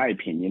 in my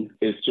opinion.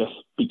 It's just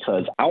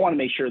because I want to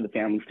make sure the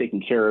family's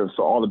taken care of,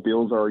 so all the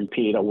bills are already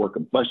paid. I work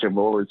a bunch of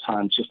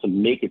overtime just to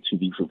make it to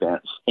these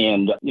events.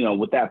 And,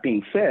 with that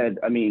being said,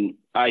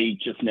 I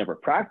just never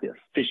practiced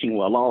fishing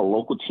with a lot of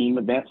local team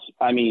events.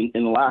 In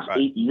the last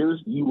 8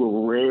 years, you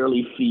will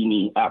rarely see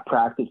me at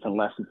practice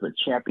unless it's a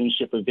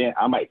championship event.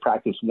 I might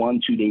practice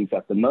 1-2 days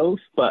at the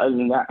most, but other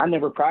than that, I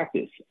never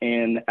practiced.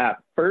 And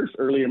at first,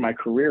 earlier in my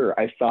career,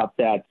 I thought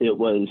that it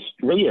was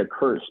really a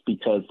curse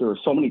because there were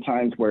so many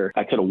times where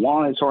I could have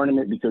won a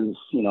tournament because,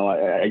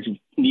 I just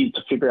needed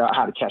to figure out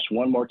how to catch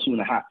one more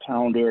 2.5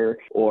 pounder,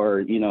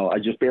 or, I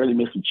just barely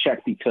missed a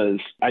check because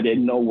I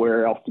didn't know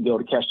where else to go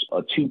to catch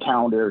a 2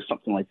 pounder or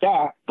something like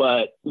that.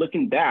 But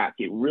looking back,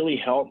 it really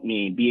helped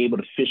me be able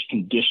to fish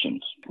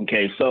conditions.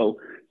 Okay. So,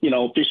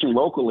 fishing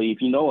locally,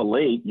 if you know a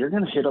lake, you're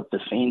going to hit up the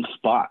same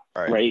spot,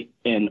 right?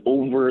 And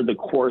over the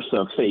course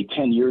of, say,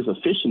 10 years of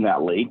fishing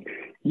that lake,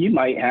 you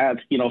might have,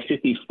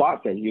 50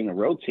 spots that you're going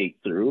to rotate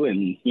through,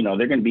 and,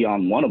 they're going to be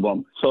on one of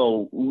them.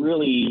 So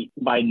really,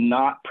 by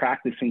not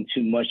practicing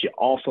too much, it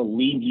also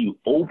leaves you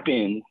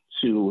open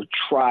to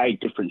try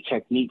different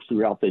techniques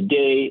throughout the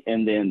day.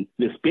 And then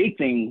this big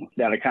thing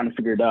that I kind of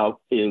figured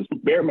out is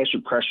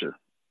barometric pressure.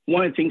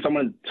 One of the things I'm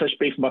going to touch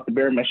base about the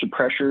barometric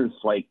pressure is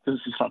this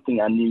is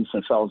something I knew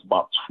since I was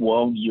about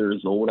 12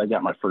 years old. I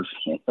got my first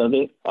hint of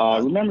it.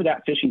 Remember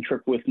that fishing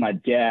trip with my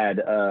dad?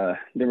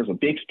 There was a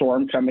big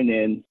storm coming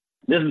in.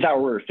 This is how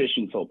we were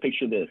fishing. So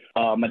picture this.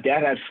 My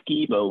dad had a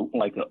ski boat.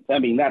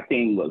 That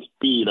thing was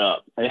beat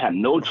up. It had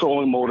no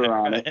trolling motor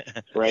on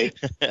it, right?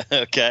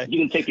 Okay. You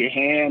can take your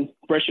hand,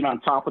 brush it on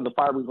top of the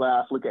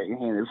fiberglass, look at your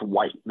hand, it's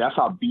white. That's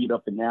how beat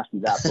up and nasty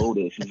that boat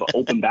is. It's an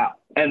open bow.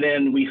 And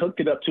then we hooked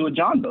it up to a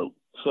John boat.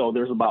 So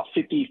there's about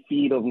 50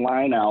 feet of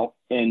line out,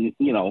 and,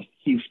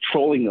 he's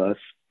trolling us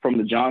from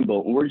the John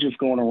boat. And we're just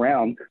going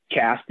around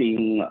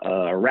casting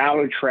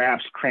rattler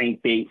traps,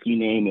 crankbaits, you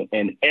name it.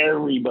 And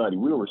everybody,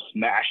 we were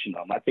smashing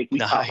them. I think we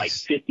caught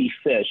 50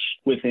 fish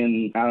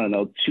within,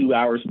 2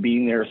 hours of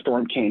being there. A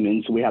storm came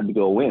in, so we had to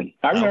go in.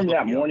 I remember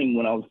that morning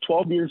when I was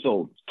 12 years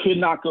old, could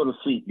not go to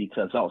sleep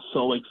because I was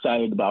so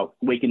excited about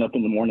waking up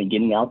in the morning,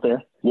 getting out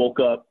there. Woke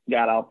up,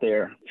 got out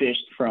there,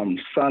 fished from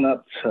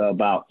sunup to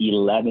about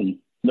 11.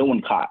 No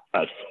one caught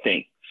a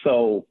thing.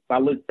 So I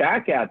look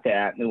back at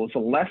that, and it was a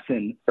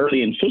lesson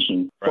early in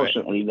fishing,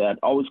 fortunately, that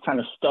always kind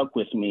of stuck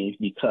with me,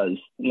 because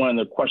one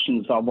of the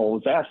questions I've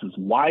always asked is,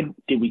 why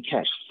did we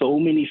catch so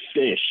many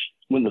fish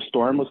when the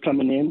storm was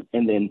coming in,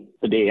 and then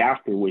the day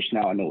after, which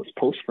now I know is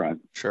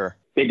post-front? Sure.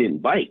 They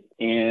didn't bite.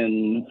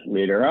 And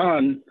later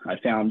on, I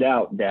found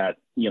out that,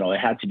 it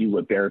had to do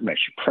with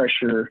barometric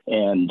pressure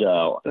and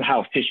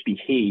how fish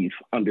behave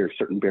under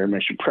certain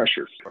barometric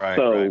pressures.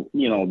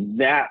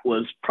 That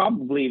was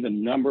probably the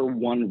number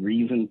one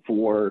reason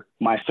for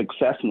my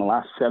success in the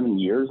last 7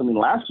 years.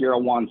 Last year I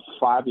won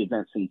 5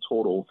 events in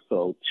total.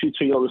 So 2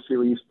 Toyota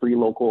Series, 3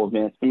 local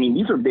events.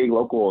 These are big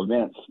local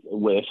events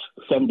with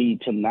 70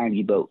 to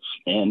 90 boats.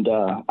 And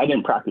I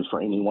didn't practice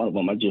for any one of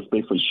them. I just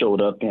basically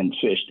showed up and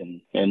fished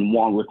and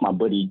won with my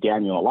buddy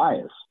Daniel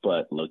Elias.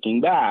 But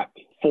looking back,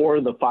 4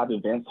 of the 5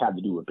 events had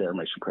to do with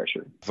barometric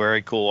pressure.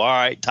 Very cool. All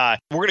right, Ty.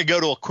 We're going to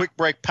go to a quick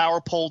break. Power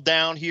pole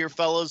down here,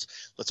 fellas.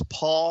 Let's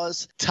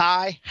pause.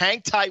 Ty,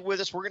 hang tight with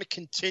us. We're going to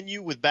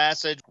continue with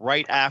Bass Edge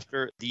right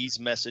after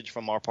these messages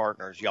from our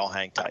partners. Y'all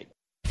hang tight.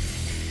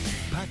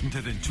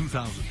 Patented in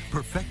 2000,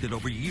 perfected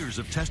over years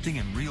of testing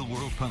and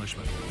real-world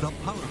punishment, the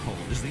Power Pole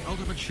is the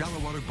ultimate shallow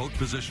water boat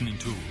positioning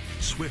tool.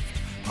 Swift.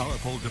 Power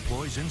Pole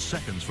deploys in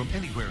seconds from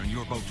anywhere in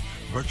your boat.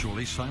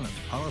 Virtually silent.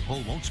 Power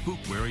Pole won't spook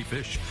wary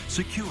fish.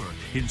 Secure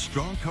in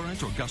strong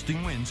currents or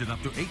gusting winds in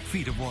up to 8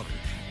 feet of water.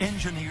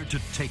 Engineered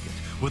to take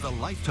it with a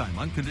lifetime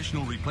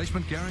unconditional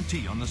replacement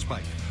guarantee on the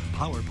spike.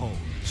 Power Pole.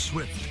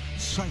 Swift.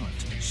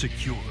 Silent.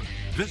 Secure.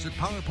 Visit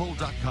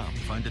PowerPole.com to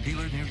find a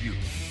dealer near you.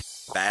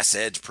 Bass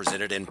Edge,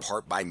 presented in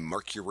part by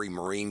Mercury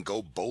Marine,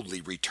 Go Boldly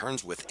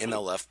returns with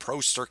MLF Pro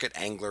Circuit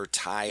Angler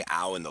Ty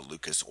Au and the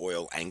Lucas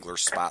Oil Angler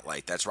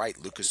Spotlight. That's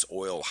right, Lucas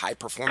Oil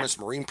high-performance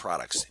marine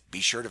products. Be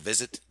sure to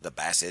visit the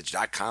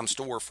BassEdge.com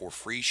store for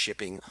free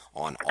shipping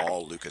on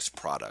all Lucas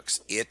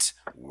products. It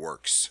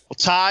works. Well,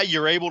 Ty,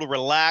 you're able to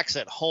relax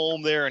at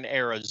home there in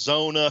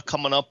Arizona,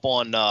 coming up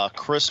on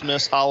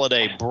Christmas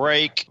holiday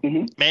break.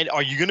 Mm-hmm. Man,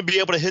 are you going to be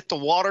able to hit the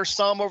water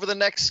some over the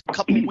next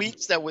couple of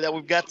weeks that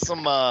we've got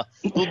some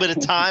little bit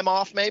of time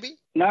off maybe?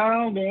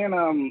 No, man.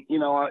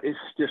 It's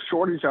the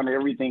shortage on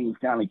everything is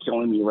kind of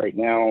killing me right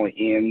now.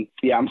 And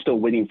yeah, I'm still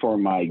waiting for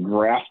my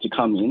grass to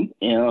come in.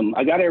 And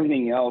I got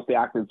everything else, the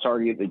active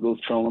target, the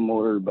ghost trolling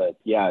motor. But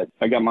yeah,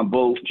 I got my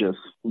boat just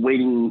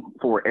waiting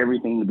for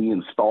everything to be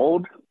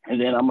installed. And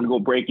then I'm going to go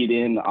break it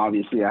in.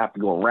 Obviously, I have to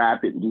go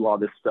wrap it and do all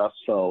this stuff.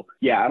 So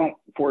yeah, I don't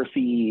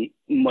foresee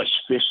much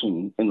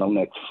fishing in the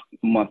next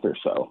month or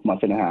so,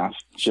 month and a half.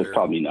 Sure. Just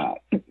probably not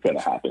going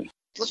to happen.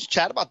 Let's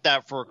chat about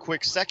that for a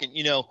quick second.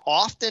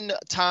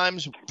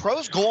 Oftentimes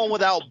pros go on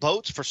without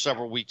boats for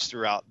several weeks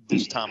throughout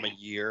this time of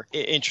year.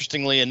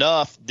 Interestingly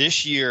enough,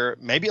 this year,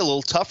 maybe a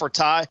little tougher.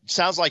 Ty,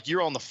 sounds like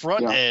you're on the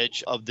front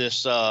edge of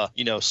this,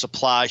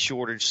 supply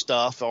shortage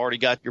stuff. Already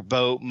got your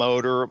boat,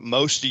 motor,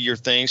 most of your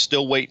things,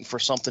 still waiting for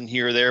something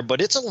here or there. But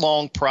it's a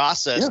long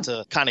process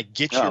to kind of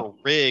get your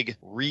rig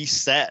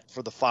reset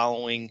for the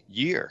following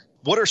year.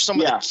 What are some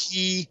of the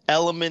key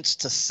elements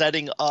to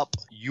setting up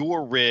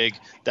your rig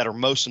that are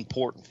most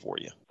important for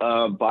you?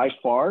 By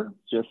far,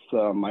 just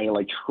my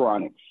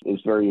electronics is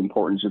very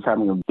important. Just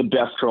having the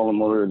best trolling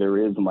motor there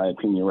is, in my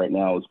opinion, right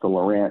now is the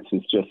Lowrance.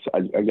 It's just,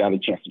 I got a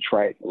chance to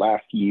try it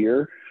last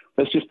year.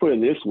 Let's just put it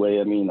this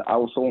way. I mean, I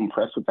was so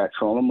impressed with that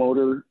trolling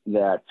motor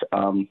that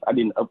I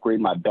didn't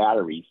upgrade my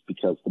batteries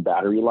because the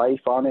battery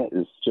life on it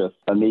is just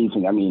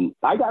amazing. I mean,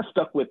 I got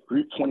stuck with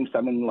Group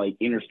 27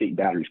 interstate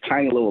batteries,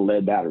 tiny little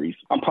lead batteries.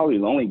 I'm probably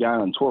the only guy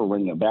on tour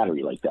running a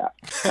battery like that,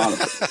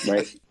 honestly,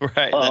 right?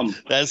 Right.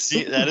 That is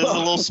a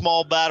little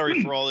small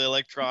battery for all the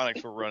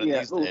electronics we're running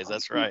these days.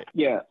 That's right.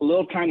 Yeah,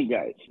 little tiny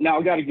guys. Now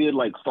I got a good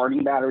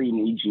starting battery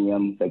and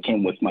EGM that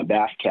came with my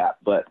bass cap,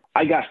 but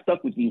I got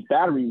stuck with these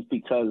batteries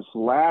because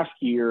last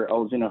year I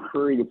was in a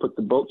hurry to put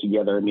the boat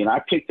together. I mean, I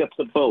picked up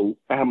the boat.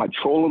 I had my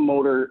trolling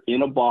motor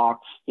in a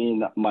box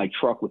in my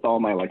truck with all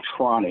my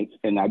electronics,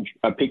 and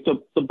I picked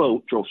up the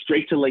boat, drove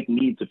straight to Lake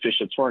Mead to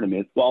fish a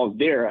tournament. While I was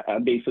there, I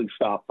basically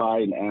stopped by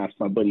and asked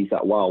my buddies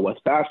at Wild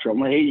West Bass Trail,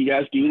 I'm like, hey, you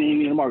guys do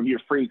anything tomorrow? If you're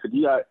free, could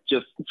you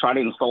just try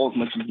to install as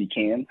much as you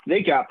can?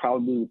 They got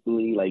probably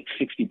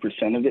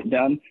 60% of it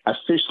done. I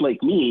fished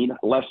Lake Mead,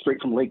 left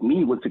straight from Lake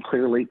Mead, went to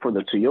Clear Lake for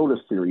the Toyota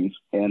Series,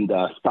 and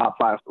stopped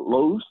by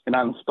Lowe's, and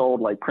I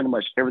installed pretty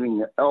much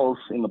everything else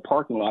in the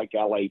parking lot.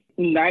 Got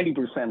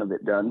 90% of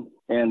it done.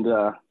 And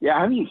I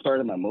haven't even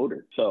started my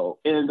motor. So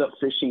ended up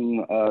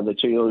fishing the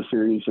Toyota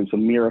Series. It's a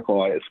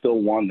miracle I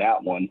still won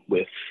that one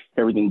with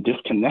everything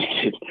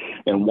disconnected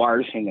and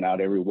wires hanging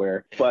out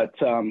everywhere. But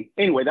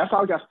anyway, that's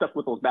how I got stuck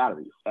with those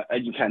batteries. I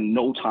just had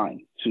no time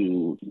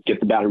to get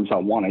the batteries I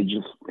wanted.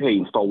 Just, hey,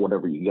 install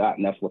whatever you got,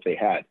 and that's what they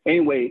had.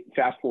 Anyway,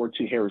 fast forward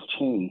to Harris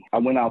Chain. I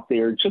went out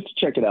there just to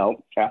check it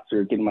out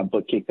after getting my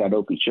butt kicked out of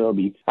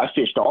Okeechobee. I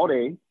fished all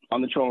day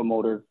on the trolling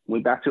motor,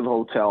 went back to the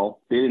hotel.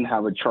 They didn't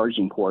have a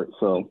charging port,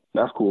 so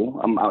that's cool.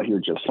 I'm out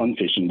here just fun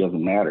fishing,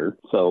 doesn't matter.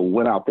 So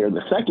went out there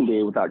the second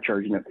day without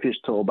charging it,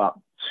 fished till about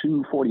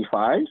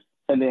 2:45.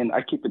 And then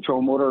I kicked the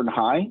trolling motor in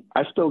high.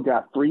 I still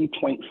got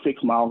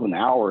 3.6 miles an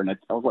hour. And I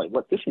was like,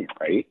 what, this ain't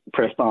right.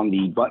 Pressed on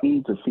the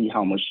button to see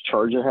how much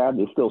charge it had.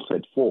 It still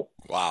said full.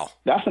 Wow.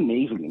 That's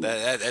amazing.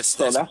 That's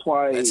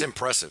why. That's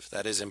impressive.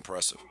 That is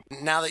impressive.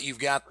 Now that you've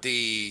got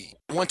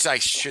once I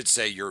should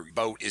say your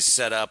boat is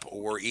set up,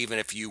 or even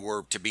if you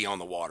were to be on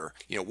the water,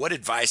 what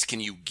advice can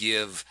you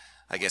give,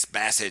 I guess,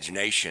 Bass Edge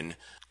Nation,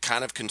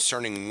 kind of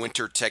concerning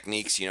winter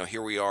techniques?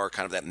 Here we are,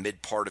 kind of that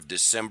mid part of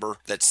December,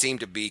 that seem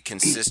to be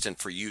consistent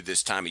for you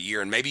this time of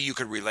year. And maybe you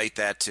could relate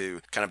that to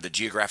kind of the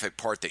geographic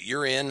part that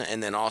you're in,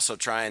 and then also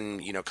try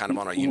and, kind of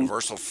on a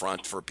universal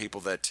front for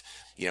people that,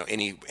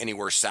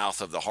 anywhere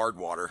south of the hard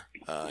water,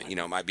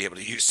 might be able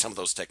to use some of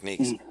those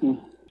techniques.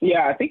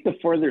 Yeah, I think the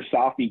further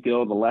south you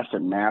go, the less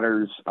it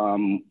matters.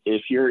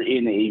 If you're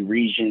in a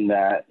region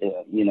that,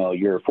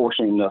 you're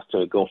fortunate enough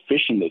to go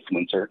fishing this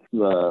winter,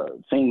 the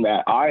thing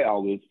that I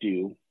always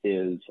do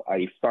is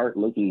I start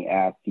looking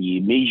at the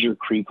major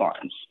creek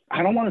arms.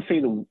 I don't want to say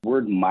the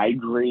word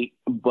migrate,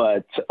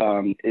 but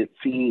it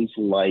seems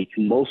like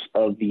most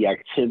of the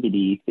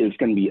activity is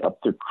going to be up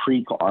the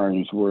creek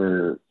arms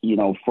where, you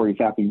know, for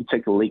example, you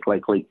take a lake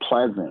like Lake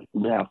Pleasant,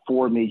 we have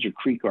 4 major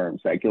creek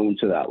arms that go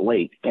into that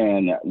lake.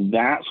 And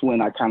that's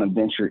when I kind of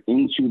venture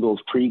into those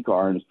creek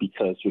arms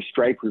because the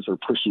stripers are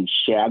pushing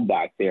shad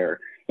back there.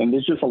 And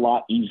it's just a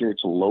lot easier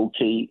to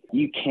locate.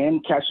 You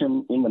can catch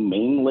them in the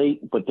main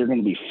lake, but they're going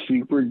to be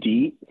super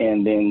deep,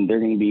 and then they're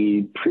going to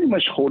be pretty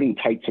much holding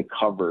tight to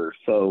cover.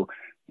 So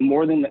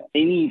more than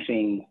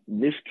anything,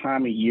 this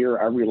time of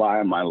year, I rely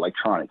on my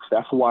electronics.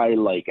 That's why,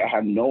 like, I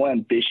have no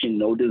ambition,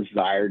 no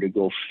desire to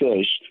go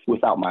fish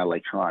without my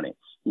electronics.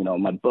 You know,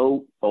 my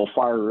boat, I'll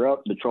fire her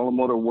up. The trolling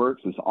motor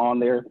works. It's on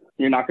there.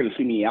 You're not going to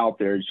see me out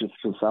there. It's just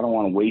because I don't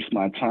want to waste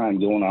my time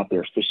going out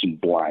there fishing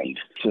blind.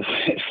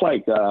 It's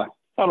like,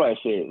 how do I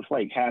say it? It's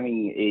like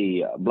having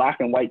a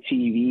black and white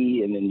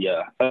TV and then you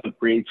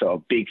upgrade to a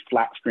big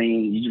flat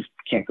screen. You just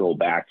can't go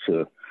back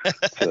to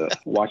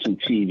watching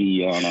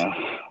TV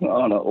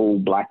on a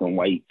old black and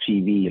white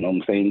TV, you know what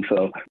I'm saying?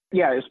 So,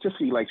 yeah, it's just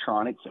the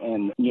electronics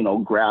and, you know,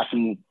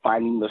 graphing,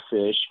 finding the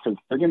fish, because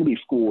they're going to be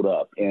schooled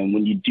up. And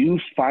when you do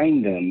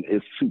find them,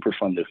 it's super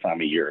fun this time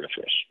of year to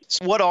fish.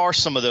 So what are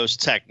some of those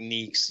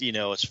techniques, you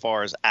know, as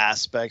far as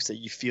aspects that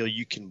you feel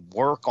you can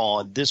work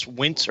on this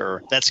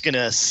winter that's going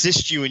to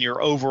assist you in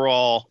your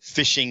overall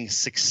fishing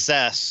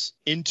success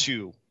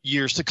into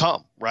years to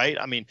come, right?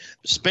 I mean,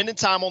 spending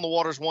time on the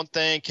water is one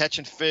thing,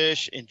 catching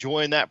fish,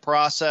 enjoying that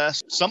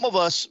process. Some of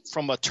us,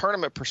 from a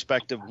tournament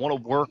perspective, want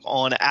to work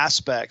on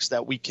aspects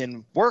that we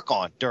can work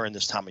on during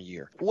this time of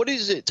year. What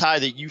is it, Ty,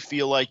 that you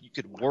feel like you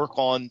could work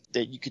on,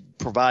 that you could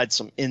provide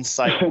some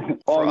insight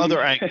for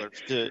other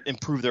anglers to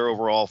improve their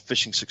overall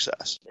fishing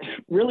success?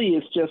 Really,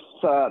 it's just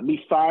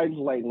besides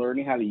like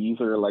learning how to use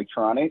their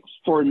electronics,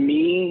 for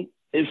me,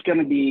 it's going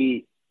to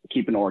be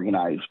keeping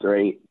organized,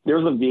 right?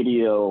 There's a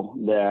video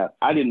that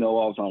I didn't know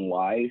I was on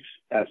live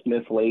at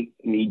Smith Lake,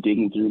 me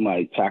digging through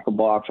my tackle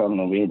box. I don't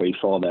know if anybody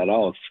saw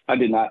that. I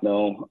did not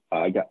know.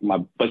 I got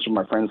bunch of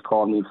my friends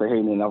called me and said,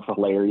 hey, man, that was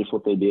hilarious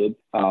what they did.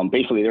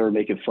 Basically, they were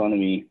making fun of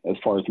me as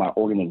far as my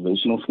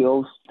organizational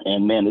skills.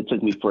 And, man, it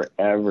took me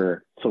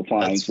forever to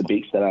find the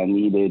baits that I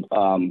needed.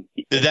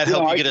 Did that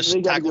help you get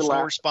a tackle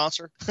store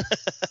sponsor?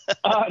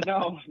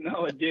 No,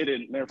 it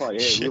didn't. They're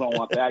probably, hey, we don't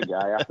want that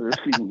guy after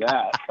seeing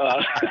that.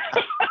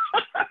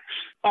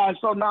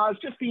 So no,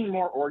 it's just being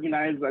more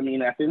organized. I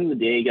mean, at the end of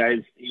the day, guys,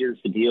 here's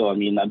the deal. I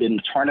mean, I've been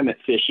tournament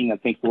fishing. I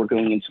think we're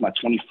going into my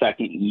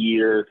 22nd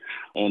year.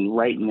 And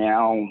right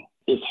now,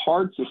 it's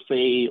hard to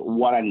say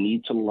what I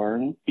need to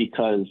learn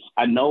because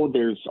I know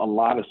there's a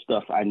lot of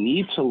stuff I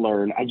need to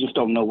learn. I just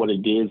don't know what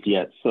it is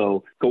yet.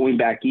 So going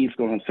back east,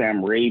 going to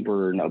Sam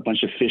Rayburn, a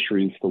bunch of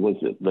fisheries,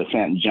 the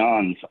St.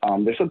 John's,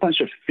 there's a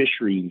bunch of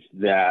fisheries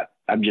that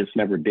I've just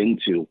never been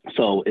to.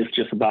 So it's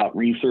just about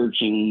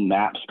researching,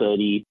 map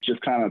study,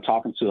 just kind of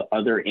talking to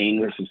other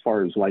anglers as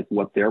far as like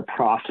what their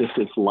process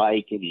is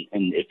like and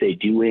if they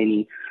do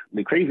any.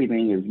 The crazy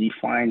thing is you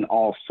find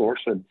all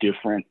sorts of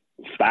different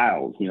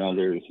styles. You know,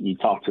 you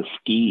talk to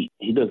Skeet.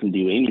 He doesn't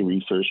do any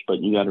research,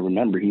 but you got to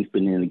remember he's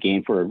been in the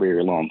game for a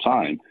very long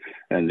time.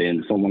 And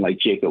then someone like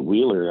Jacob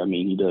Wheeler, I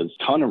mean, he does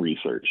a ton of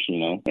research, you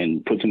know,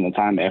 and puts in the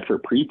time,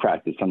 effort,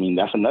 pre-practice. I mean,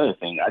 that's another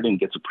thing. I didn't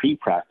get to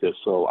pre-practice,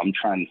 so I'm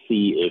trying to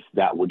see if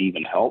that would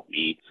even help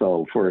me.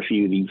 So for a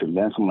few of these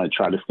events, I'm going to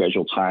try to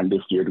schedule time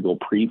this year to go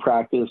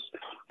pre-practice.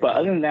 But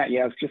other than that,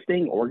 yeah, it's just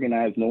staying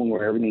organized, knowing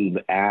where everything's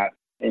at,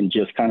 and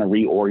just kind of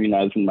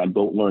reorganizing my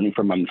boat, learning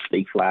from my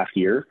mistakes last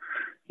year.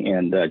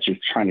 And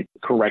just trying to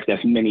correct as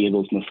many of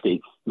those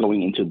mistakes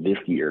going into this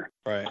year.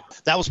 Right.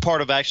 That was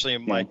part of actually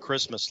my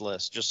Christmas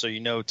list, just so you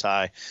know,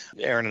 Ty.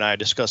 Aaron and I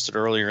discussed it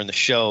earlier in the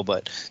show,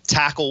 but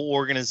tackle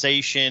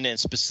organization and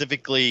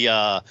specifically,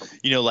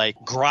 like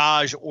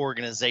garage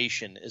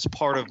organization is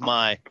part of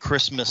my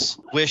Christmas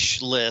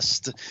wish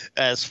list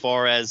as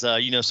far as,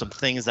 some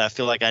things that I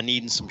feel like I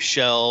need in some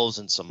shelves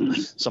and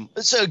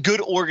it's a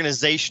good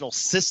organizational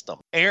system.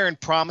 Aaron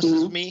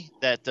promises me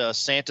that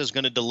Santa's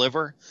going to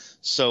deliver.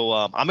 So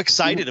I'm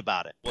excited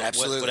about it.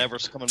 Absolutely.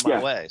 Whatever's coming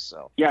my way.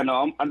 So yeah,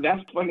 no,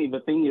 that's funny. The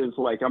thing is,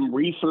 like, I'm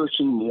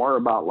researching more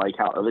about like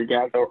how other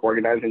guys are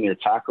organizing their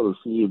tackle to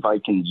see if I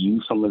can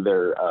use some of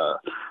their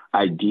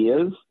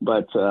ideas.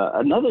 But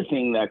another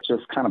thing that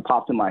just kind of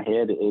popped in my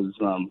head is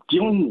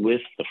dealing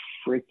with the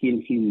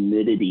freaking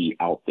humidity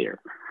out there.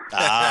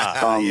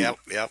 Yep.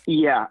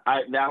 Yeah,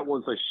 that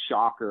was a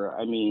shocker.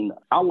 I mean,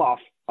 I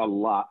lost a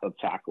lot of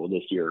tackle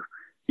this year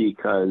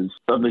because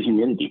of the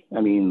humidity. I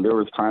mean, there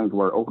was times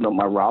where I opened up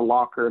my rod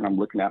locker and I'm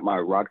looking at my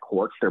rod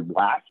corks. They're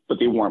black, but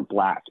they weren't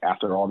black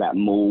after all that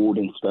mold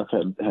and stuff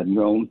had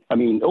grown. I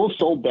mean, it was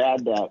so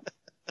bad that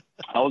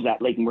I was at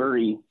Lake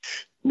Murray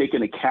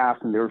making a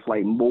cast and there was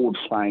like mold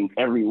flying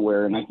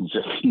everywhere and I could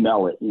just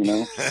smell it, you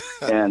know?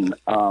 And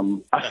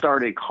I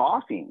started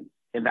coughing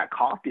and that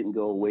cough didn't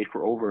go away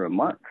for over a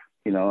month.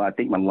 You know, I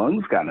think my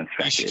lungs got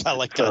infected. You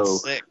got got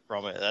sick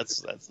from it.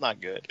 That's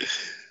not good.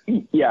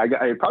 Yeah,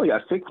 I probably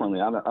got sick from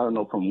it. I don't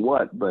know from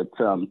what, but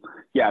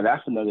yeah,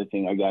 that's another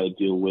thing I got to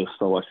deal with.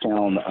 So I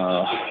found,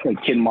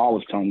 like Ken Ma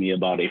was telling me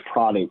about a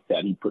product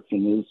that he puts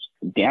in his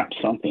damp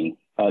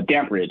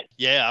rid.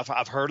 Yeah,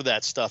 I've heard of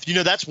that stuff.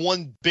 That's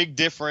one big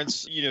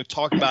difference,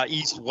 talking about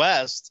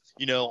East-West.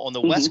 On the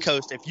West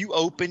Coast, if you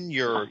open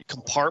your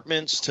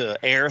compartments to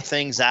air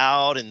things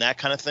out and that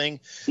kind of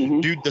thing,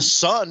 dude, the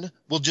sun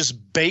will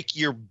just bake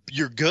your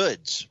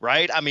goods,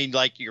 right? I mean,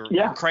 like your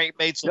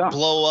crankbaits will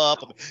blow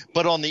up.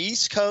 But on the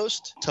East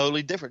Coast,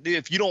 totally different. Dude,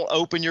 if you don't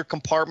open your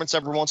compartments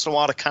every once in a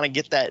while to kind of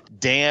get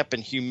that damp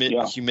and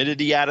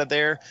humidity out of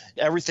there,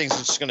 everything's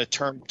just going to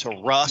turn to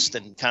rust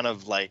and kind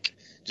of like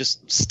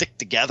just stick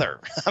together.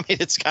 I mean,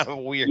 it's kind of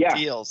a weird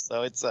deal.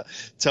 So it's a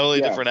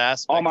totally different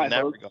aspect in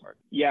that regard.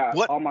 Yeah,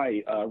 all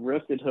my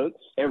rusted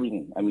hooks,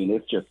 everything. I mean,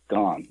 it's just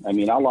gone. I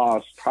mean, I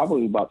lost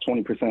probably about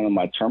 20% of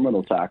my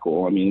terminal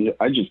tackle. I mean,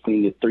 I just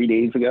cleaned it 3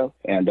 days ago,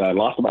 and I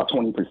lost about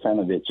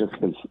 20% of it just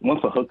because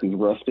once a hook is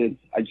rusted,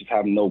 I just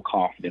have no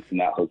confidence in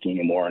that hook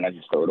anymore, and I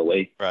just throw it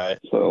away. Right.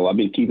 So I've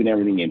been keeping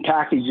everything in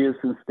packages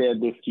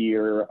instead this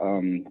year,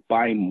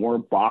 buying more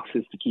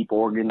boxes to keep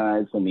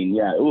organized. I mean,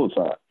 yeah, it was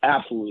an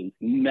absolute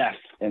mess.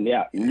 And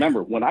yeah,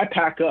 remember, when I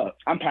pack up,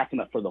 I'm packing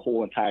up for the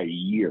whole entire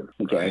year.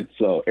 Okay. Right.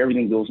 So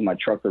everything goes in my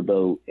trucker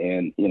boat,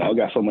 and I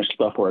got so much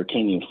stuff where I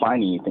can't even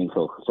find anything,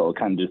 so it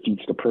kind of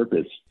defeats the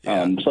purpose.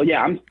 So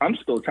yeah, I'm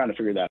still trying to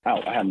figure that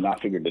out. I have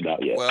not figured it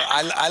out yet. Well,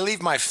 I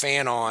leave my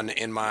fan on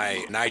in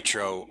my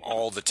Nitro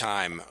all the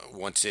time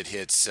once it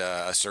hits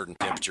a certain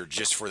temperature,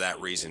 just for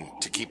that reason,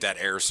 to keep that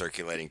air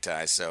circulating,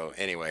 Ty. So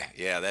anyway,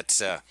 yeah,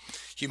 that's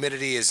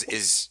humidity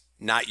is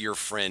not your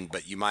friend,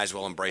 but you might as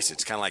well embrace it.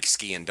 It's kind of like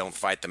skiing. Don't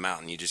fight the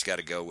mountain. You just got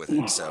to go with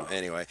it. So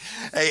anyway,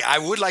 hey, I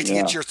would like to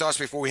get your thoughts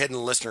before we head into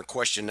the listener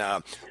question.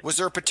 Was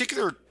there a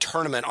particular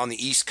tournament on the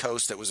East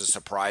Coast that was a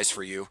surprise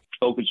for you?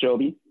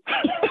 Okeechobee.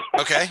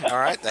 Okay. All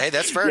right. Hey,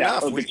 that's fair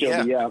enough.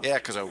 Okeechobee,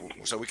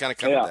 So we kind of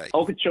covered that.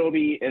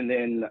 Okeechobee, and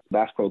then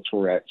Bass Pro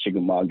Tour at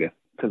Chickamauga.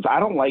 Because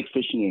I don't like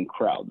fishing in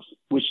crowds,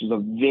 which is a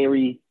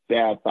very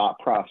bad thought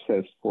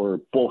process for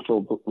both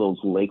of those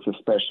lakes,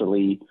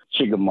 especially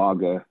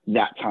Chickamauga,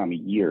 that time of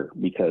year,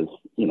 because,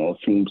 it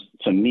seems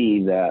to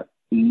me that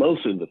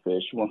most of the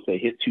fish, once they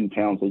hit 2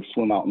 pounds, they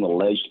swim out on the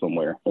ledge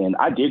somewhere. And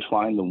I did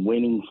find the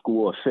winning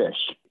school of fish.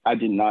 I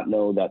did not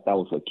know that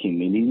was a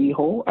community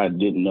hole. I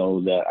didn't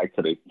know that I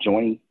could have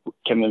joined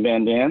Kevin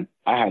Van Dam.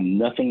 I had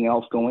nothing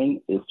else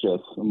going. It's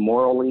just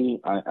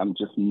morally, I'm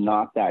just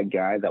not that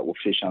guy that will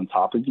fish on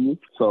top of you.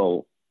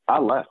 So I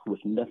left with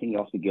nothing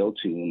else to go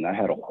to, and I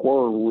had a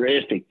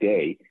horrific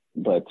day.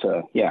 But,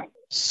 yeah.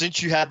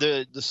 Since you had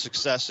the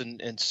success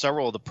in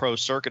several of the pro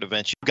circuit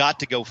events, you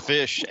got to go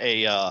fish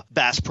a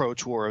Bass Pro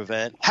Tour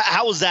event.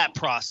 How was that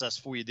process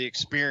for you, the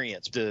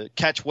experience? The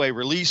catch, weigh,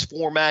 release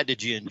format,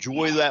 did you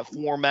enjoy that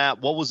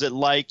format? What was it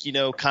like,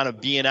 kind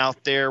of being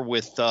out there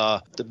with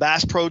the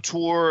Bass Pro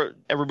Tour?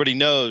 Everybody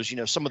knows,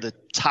 some of the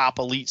top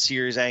Elite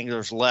Series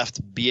anglers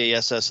left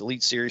BASS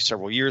Elite Series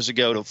several years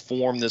ago to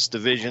form this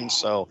division.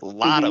 So a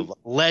lot of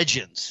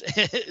legends,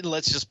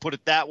 let's just put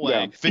it that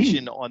way,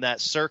 fishing on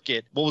that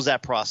circuit. What was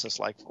that process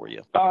like for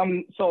you?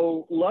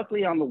 So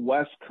luckily on the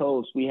West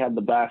Coast, we had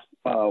the Bass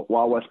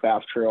Wild West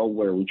Bass Trail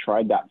where we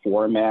tried that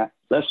format.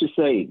 Let's just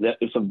say that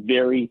it's a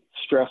very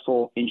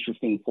stressful,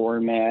 interesting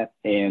format.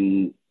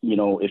 And,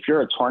 if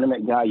you're a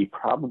tournament guy, you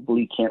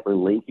probably can't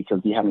relate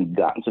because you haven't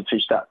gotten to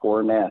fish that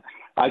format.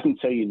 I can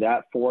tell you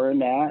that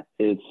format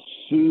is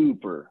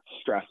super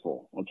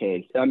stressful,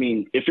 okay? I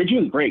mean, if you're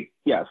doing great,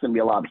 yeah, it's going to be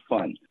a lot of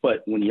fun.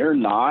 But when you're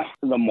not,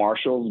 the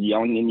marshals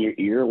yelling in your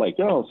ear like,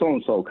 oh,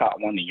 so-and-so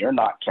caught one and you're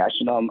not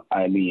catching them,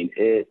 I mean,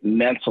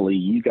 mentally,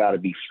 you got to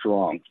be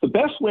strong. The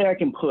best way I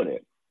can put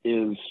it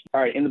is,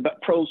 all right, in the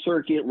pro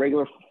circuit,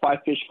 regular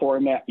 5-fish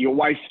format, your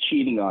wife's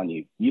cheating on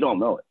you. You don't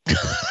know it.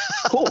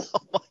 Cool.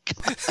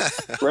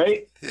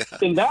 Right? Yeah.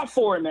 In that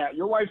format,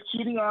 your wife's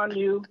cheating on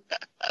you.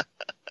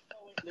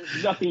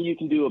 There's nothing you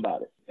can do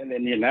about it. And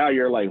then now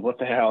you're like, what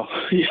the hell?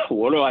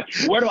 Where do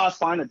I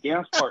find a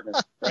dance partner?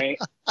 Right?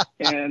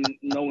 And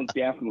no one's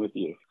dancing with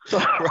you. So,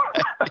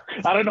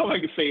 I don't know if I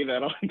can say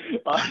that.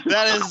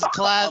 That is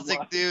classic,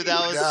 dude.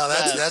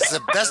 That's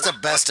the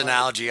best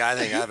analogy I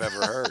think I've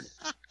ever heard.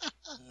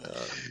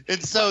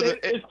 And so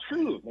it's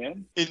true,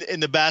 man. In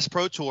the Bass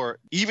Pro Tour,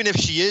 even if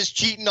she is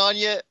cheating on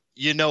you,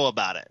 you know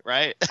about it,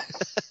 right?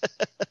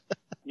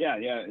 Yeah.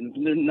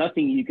 And there's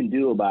nothing you can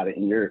do about it.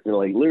 And you're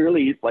like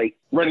literally like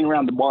running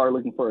around the bar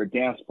looking for a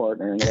dance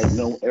partner, and like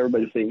no,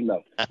 everybody's saying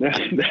no.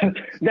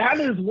 That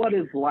is what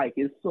it's like.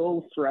 It's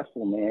so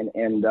stressful, man.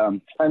 And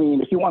I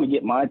mean, if you want to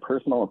get my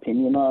personal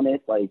opinion on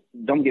it, like,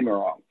 don't get me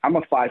wrong, I'm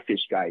a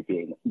 5-fish guy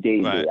day in,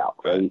 day out,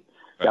 right?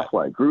 That's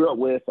what I grew up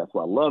with. That's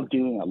what I love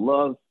doing.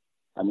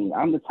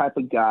 I'm the type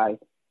of guy,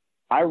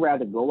 I'd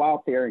rather go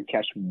out there and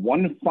catch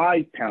 1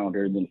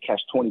 5-pounder than catch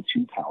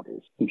 22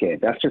 pounders. Okay,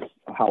 that's just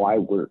how I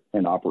work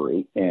and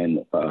operate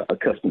and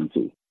accustomed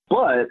to.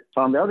 But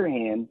on the other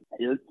hand,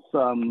 it's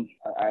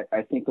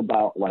I think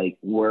about like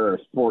where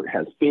a sport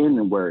has been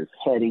and where it's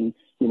heading.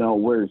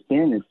 where it's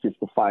been, it's just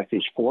the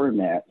 5-fish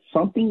format.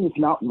 Something is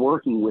not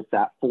working with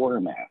that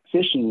format.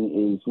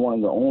 Fishing is one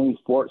of the only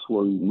sports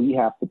where we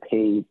have to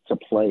pay to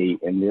play,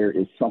 and there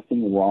is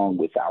something wrong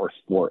with our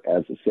sport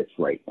as it sits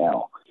right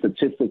now.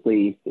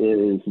 Statistically, it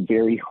is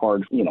very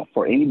hard,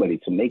 for anybody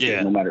to make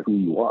it, no matter who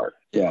you are.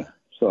 Yeah.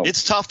 So,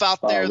 it's tough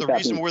out there. The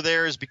reason we're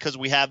there is because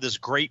we have this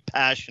great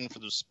passion for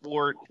the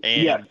sport,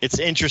 and it's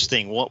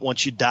interesting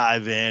once you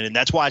dive in, and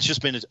that's why it's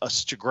just been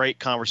such a great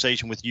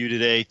conversation with you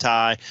today,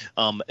 Ty.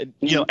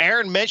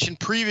 Aaron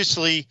mentioned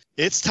previously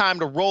it's time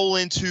to roll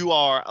into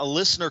our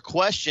listener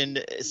question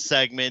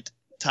segment.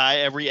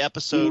 Ty, every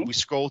episode we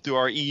scroll through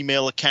our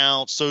email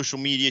accounts, social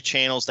media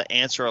channels to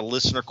answer a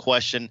listener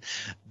question.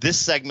 This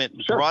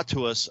segment brought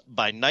to us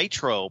by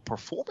Nitro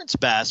Performance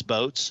Bass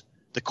Boats.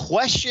 The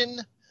question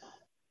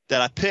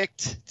that I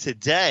picked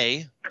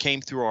today came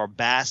through our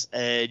Bass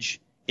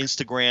Edge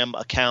Instagram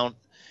account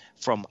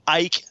from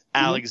Ike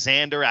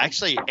Alexander.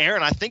 Actually,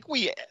 Aaron, I think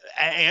we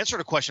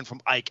answered a question from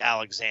Ike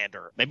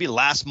Alexander maybe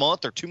last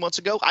month or 2 months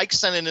ago. Ike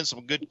sent in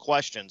some good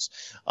questions.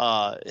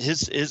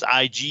 His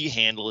IG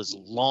handle is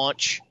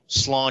Launch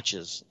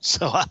Slaunches,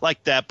 so I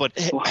like that. But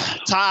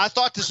Ty, I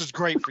thought this was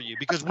great for you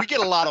because we get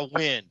a lot of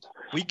wind.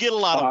 We get a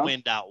lot of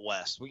wind out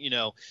west.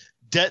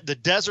 The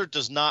desert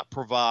does not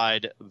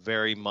provide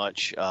very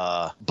much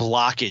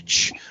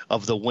blockage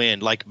of the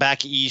wind. Like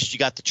back east, you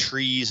got the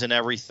trees and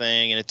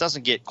everything, and it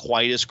doesn't get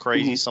quite as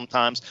crazy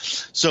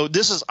sometimes. So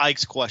this is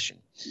Ike's question.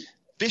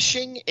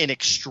 Fishing in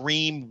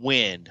extreme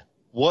wind,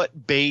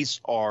 what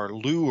baits or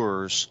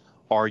lures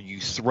are you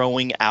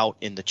throwing out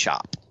in the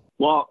chop?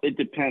 Well, it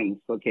depends,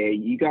 okay?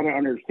 You got to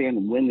understand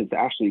the wind is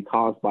actually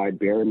caused by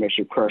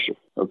barometric pressure,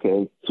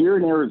 okay? Here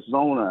in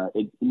Arizona,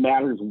 it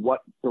matters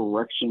what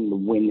direction the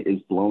wind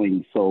is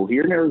blowing. So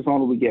here in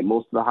Arizona, we get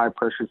most of the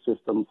high-pressure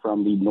system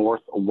from the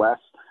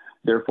northwest.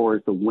 Therefore,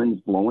 if the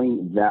wind's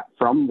blowing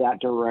from that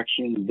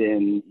direction,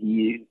 then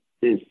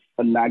it's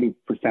a 90%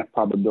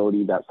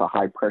 probability that's a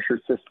high-pressure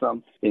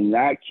system. In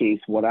that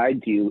case, what I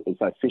do is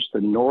I fish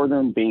the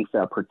northern banks that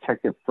are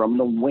protected from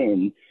the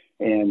wind.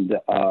 And,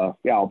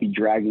 I'll be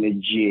dragging a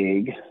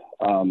jig.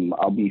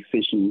 I'll be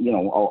fishing,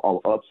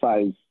 I'll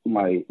upsize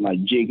my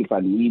jig if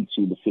I need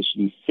to fish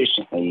it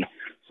efficiently.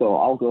 So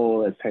I'll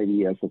go as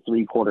heavy as a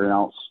 3/4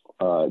 ounce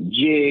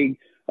jig,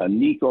 a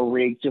Nico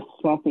rig, just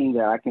something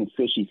that I can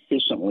fish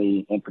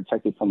efficiently and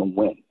protect it from the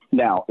wind.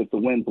 Now, if the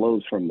wind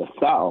blows from the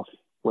south,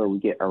 where we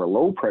get our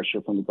low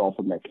pressure from the Gulf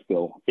of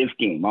Mexico, it's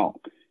game on.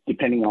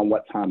 Depending on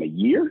what time of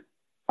year,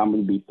 I'm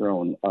going to be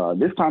throwing,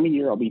 this time of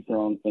year, I'll be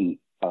throwing in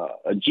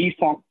a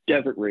G-Funk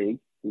desert rig.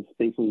 It's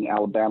basically an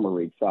Alabama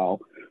rig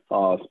style.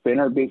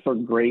 Spinner baits are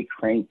great.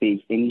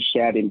 Crankbaits, any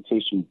shad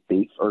imitation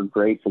baits are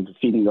great for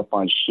feeding up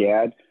on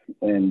shad.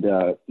 And,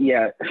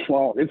 it's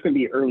going to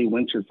be early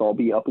winter, so I'll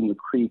be up in the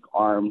creek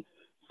arm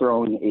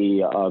throwing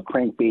a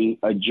crankbait,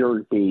 a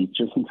jerkbait,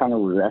 just some kind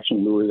of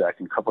reaction lure that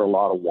can cover a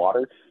lot of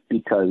water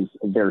because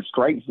their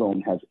strike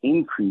zone has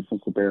increased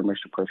since the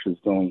barometric pressure is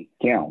going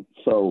down.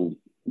 So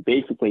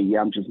basically,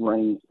 I'm just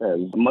running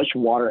as much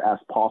water as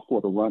possible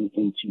to run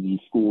into these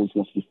schools.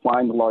 Once we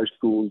find the large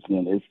schools,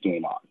 then it's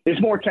game on. It's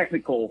more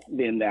technical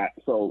than that,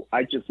 so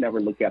I just never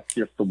look at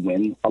just the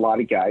wind. A lot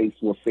of guys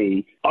will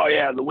say, oh,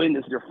 yeah, the wind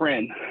is your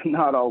friend.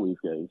 Not always,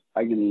 guys.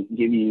 I can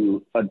give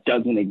you a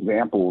dozen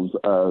examples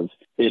of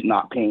it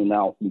not paying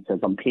out because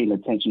I'm paying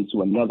attention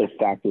to another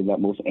factor that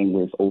most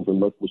anglers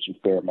overlook, which is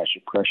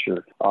barometric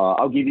pressure.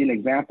 I'll give you an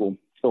example.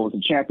 So it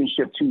was a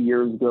championship 2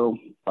 years ago.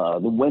 The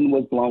wind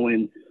was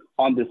blowing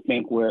on this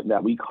bank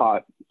that we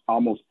caught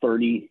almost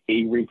 30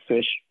 A-rig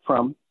fish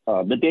from.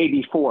 The day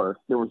before,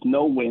 there was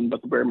no wind,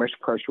 but the barometric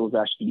pressure was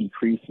actually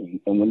decreasing.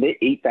 And when they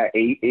ate that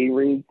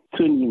A-rig,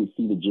 couldn't even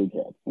see the jig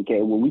head.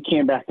 Okay, when we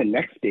came back the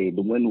next day,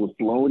 the wind was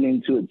blowing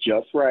into it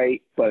just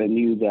right, but I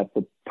knew that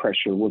the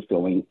pressure was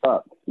going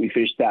up. We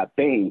fished that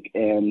bank,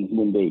 and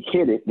when they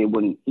hit it, they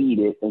wouldn't eat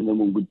it. And then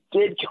when we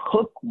did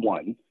hook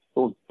one, it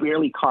was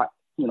barely caught,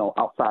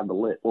 outside the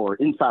lip or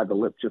inside the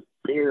lip, just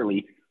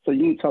barely. So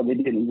you can tell they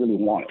didn't really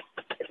want it.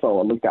 So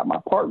I looked at my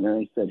partner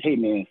and said, hey,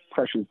 man,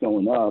 pressure's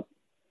going up.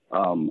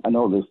 I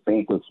know this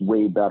bank was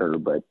way better,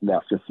 but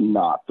that's just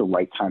not the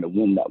right kind of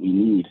wind that we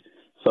need.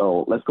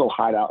 So let's go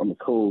hide out in the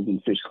cove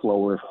and fish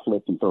slower,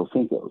 flip, and throw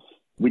Cincos.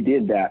 We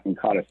did that and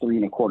caught a 3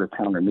 1/4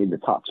 pounder, made the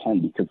top 10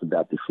 because of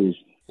that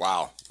decision.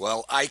 Wow.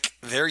 Well, Ike,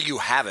 there you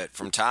have it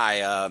from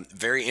Ty.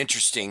 Very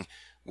interesting.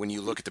 When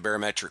you look at the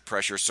barometric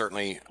pressure,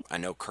 certainly I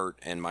know Kurt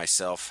and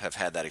myself have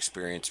had that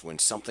experience. When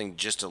something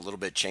just a little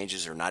bit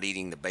changes or not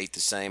eating the bait the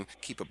same,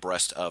 keep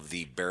abreast of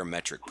the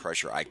barometric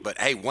pressure, Ike. But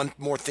hey, one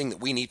more thing that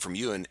we need from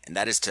you, and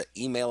that is to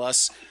email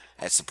us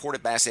at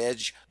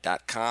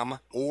support@bassedge.com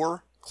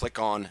or click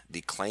on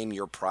the Claim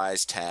Your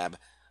Prize tab,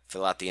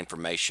 fill out the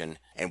information,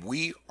 and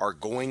we are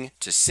going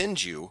to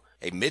send you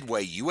a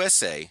Midway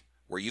USA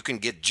where you can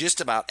get just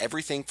about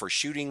everything for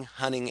shooting,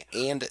 hunting,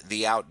 and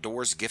the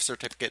outdoors gift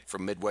certificate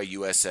from Midway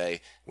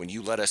USA when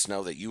you let us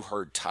know that you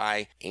heard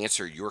Ty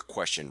answer your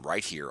question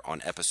right here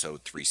on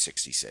episode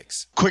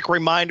 366. Quick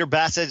reminder,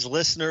 Bass Edge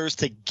listeners,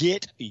 to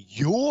get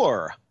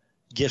your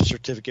gift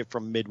certificate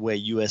from Midway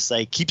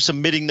USA. Keep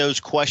submitting those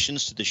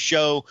questions to the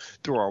show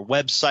through our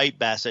website,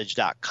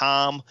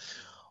 bassedge.com,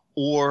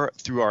 or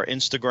through our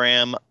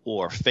Instagram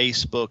or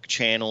Facebook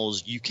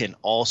channels. You can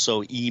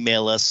also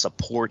email us,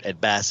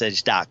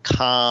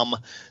 support@bassedge.com.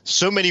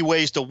 So many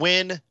ways to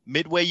win.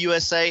 Midway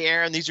USA,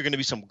 Aaron, these are going to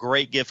be some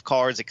great gift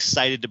cards.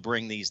 Excited to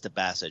bring these to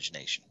Bass Edge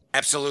Nation.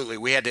 Absolutely.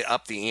 We had to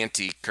up the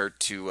ante, Kurt,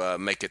 to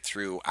make it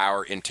through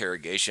our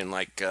interrogation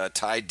like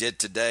Ty did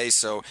today.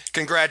 So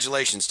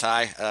congratulations,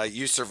 Ty.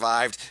 You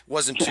survived.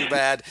 Wasn't too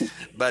bad.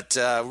 But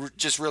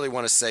just really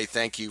want to say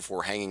thank you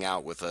for hanging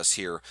out with us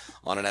here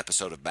on an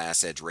episode of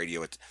Bass Edge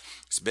Radio.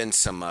 It's been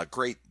some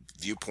great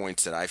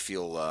viewpoints that I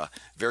feel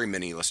very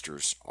many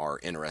listeners are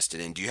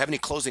interested in. Do you have any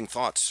closing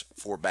thoughts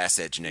for Bass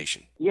Edge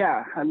Nation?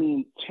 Yeah.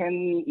 10,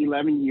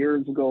 11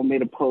 years ago,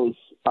 made a post.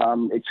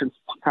 It just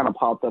kind of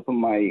popped up in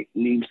my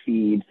news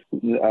feed.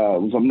 It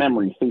was a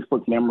memory,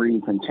 Facebook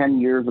memories. And 10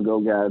 years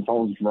ago, guys, I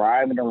was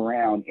driving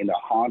around in a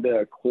Honda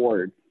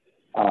Accord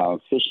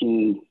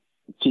fishing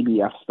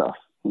TBF stuff.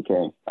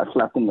 Okay. I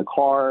slept in the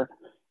car,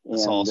 and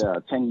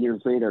awesome. 10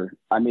 years later,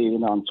 I made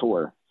it on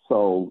tour.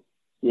 So,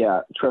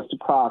 yeah, trust the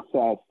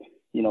process.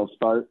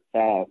 Start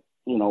at,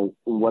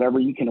 whatever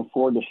you can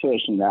afford to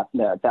fish. And at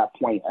that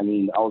point, I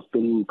was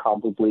spending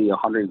probably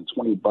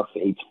 $120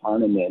 a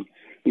tournament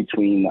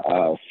between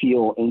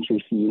field,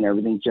 entry fee, and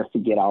everything just to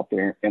get out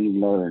there and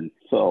learn.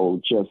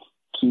 So just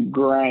keep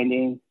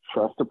grinding,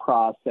 trust the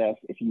process.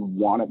 If you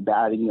want it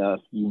bad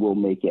enough, you will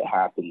make it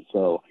happen.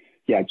 So,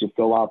 yeah, just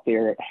go out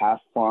there, have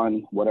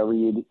fun, whatever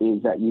it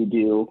is that you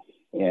do.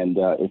 And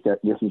if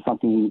this is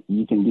something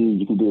you can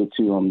do it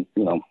too.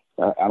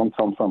 I don't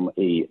come from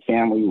a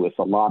family with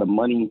a lot of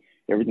money.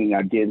 Everything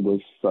I did was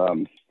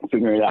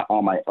figuring it out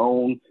on my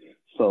own.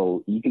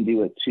 So you can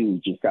do it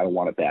too. Just got to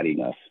want it bad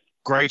enough.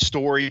 Great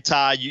story,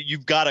 Ty.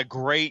 You've got a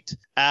great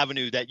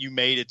avenue that you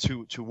made it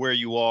to where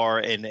you are.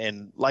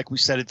 And like we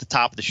said at the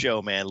top of the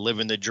show, man,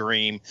 living the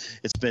dream.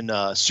 It's been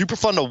super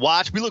fun to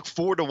watch. We look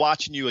forward to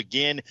watching you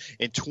again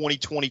in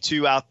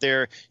 2022 out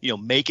there,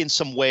 making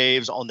some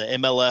waves on the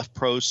MLF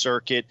Pro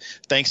Circuit.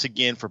 Thanks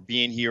again for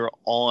being here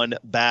on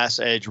Bass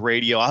Edge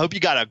Radio. I hope you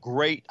got a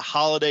great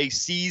holiday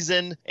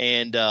season.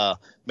 And,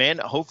 man,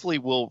 hopefully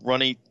we'll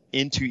run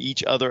into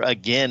each other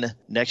again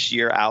next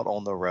year out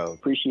on the road.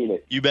 Appreciate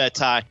it. You bet,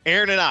 Ty.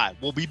 Aaron and I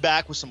will be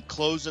back with some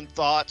closing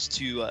thoughts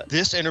to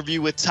this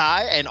interview with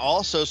Ty, and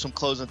also some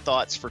closing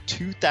thoughts for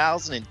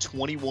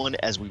 2021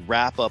 as we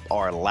wrap up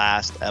our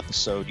last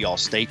episode. Y'all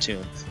stay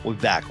tuned. We'll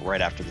be back right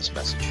after this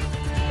message.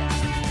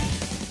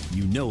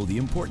 You know the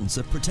importance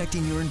of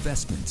protecting your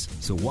investments,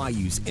 so why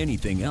use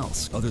anything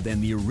else other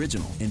than the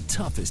original and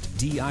toughest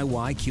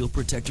DIY keel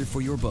protector for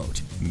your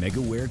boat,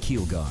 MegaWare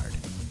Keel Guard.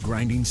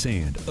 Grinding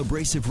sand,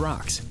 abrasive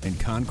rocks, and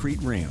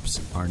concrete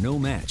ramps are no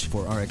match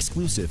for our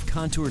exclusive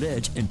contoured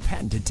edge and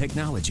patented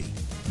technology.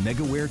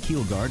 MegaWare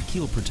Keel Guard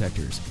keel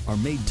protectors are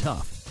made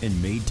tough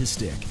and made to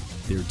stick.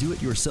 Their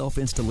do-it-yourself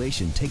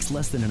installation takes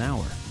less than an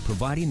hour,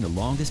 providing the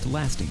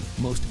longest-lasting,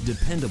 most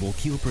dependable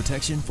keel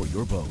protection for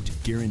your boat,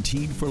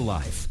 guaranteed for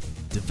life.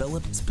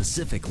 Developed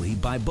specifically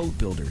by boat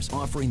builders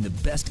offering the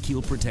best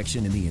keel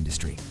protection in the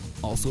industry.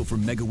 Also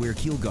from MegaWare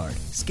Keel Guard,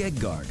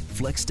 Skeg Guard,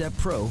 Flex Step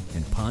Pro,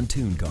 and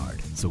Pontoon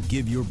Guard. So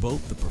give your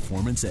boat the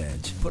performance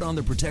edge. Put on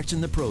the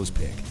protection the pros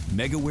pick.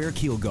 MegaWare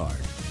Keel Guard.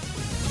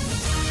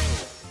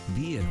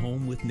 Be at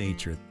home with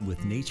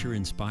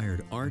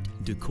nature-inspired art,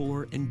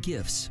 decor, and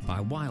gifts by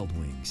Wild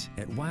Wings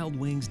at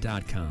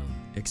wildwings.com.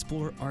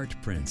 Explore art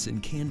prints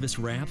and canvas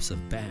wraps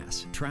of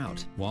bass,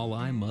 trout,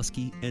 walleye,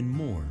 muskie, and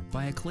more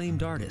by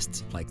acclaimed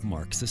artists like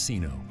Mark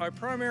Cicino. I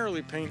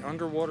primarily paint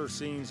underwater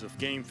scenes of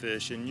game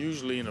fish, and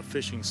usually in a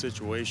fishing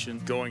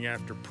situation, going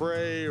after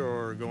prey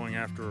or going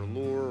after a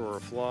lure or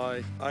a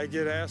fly. I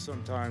get asked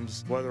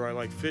sometimes whether I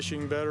like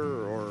fishing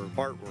better or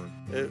artwork.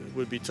 It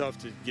would be tough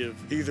to give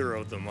either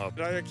of them up.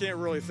 I can't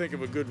really think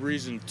of a good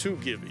reason to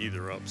give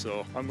either up,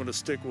 so I'm going to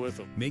stick with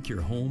them. Make your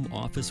home,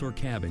 office, or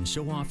cabin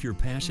show off your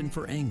passion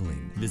for angling.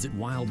 Visit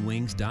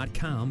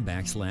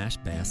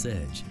wildwings.com/Bass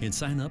Edge and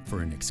sign up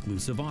for an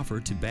exclusive offer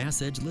to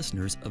Bass Edge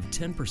listeners of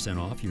 10%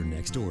 off your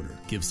next order.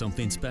 Give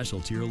something special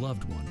to your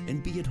loved one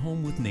and be at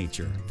home with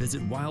nature.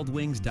 Visit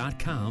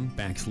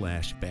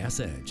wildwings.com/Bass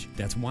Edge.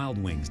 That's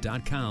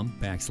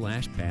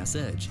wildwings.com/Bass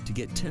Edge to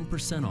get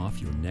 10% off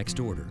your next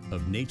order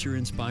of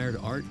nature-inspired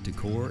art,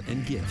 decor,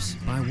 and gifts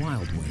by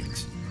Wild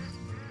Wings.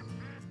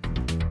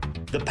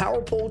 The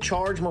PowerPole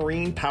Charge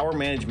Marine Power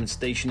Management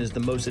Station is the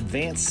most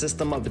advanced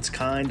system of its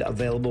kind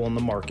available on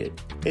the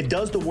market. It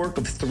does the work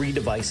of 3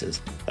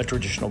 devices, a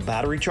traditional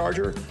battery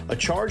charger, a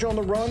charge on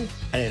the run,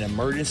 and an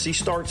emergency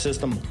start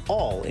system,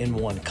 all in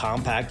one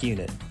compact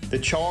unit. The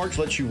Charge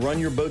lets you run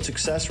your boat's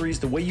accessories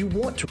the way you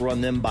want to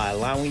run them by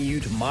allowing you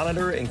to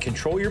monitor and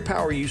control your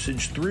power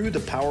usage through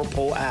the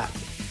PowerPole app.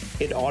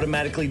 It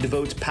automatically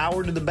devotes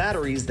power to the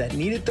batteries that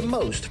need it the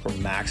most for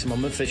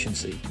maximum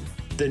efficiency.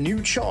 The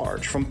new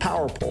Charge from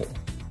PowerPole.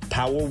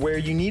 Power where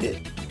you need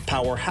it,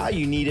 power how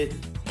you need it,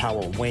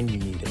 power when you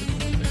need it.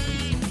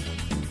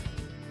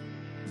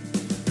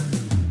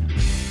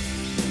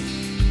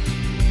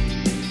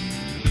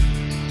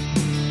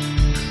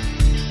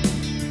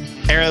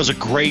 Aaron, that was a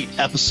great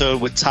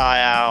episode with Ty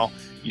Al.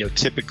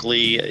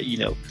 Typically,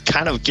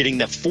 kind of getting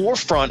the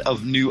forefront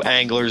of new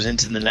anglers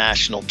into the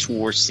national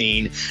tour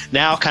scene.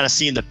 Now kind of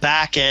seeing the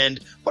back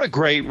end. What a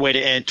great way to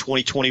end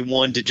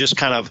 2021, to just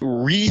kind of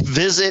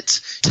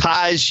revisit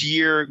Ty's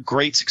year,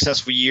 great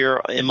successful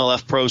year,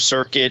 MLF Pro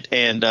Circuit,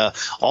 and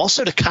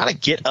also to kind of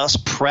get us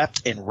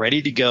prepped and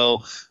ready to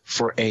go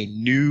for a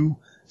new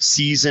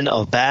season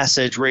of Bass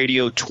Edge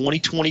Radio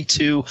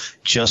 2022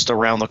 just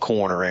around the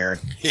corner, Aaron.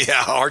 Yeah,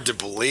 hard to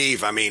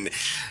believe. I mean,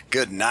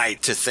 good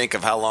night. To think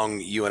of how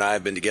long you and I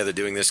have been together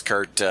doing this,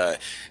 Kurt.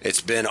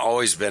 It's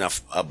always been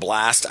a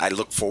blast. I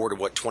look forward to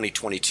what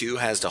 2022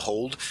 has to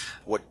hold,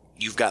 what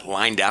you've got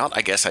lined out,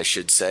 I guess I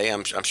should say.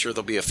 I'm sure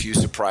there'll be a few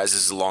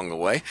surprises along the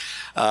way.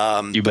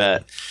 You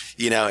bet.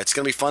 It's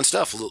going to be fun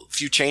stuff. A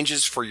few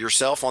changes for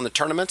yourself on the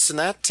tournaments and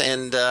that.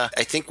 And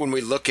I think when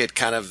we look at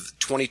kind of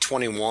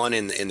 2021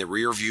 in the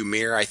rear view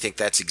mirror, I think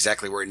that's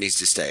exactly where it needs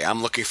to stay.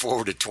 I'm looking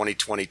forward to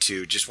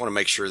 2022. Just want to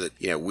make sure that,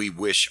 we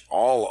wish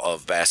all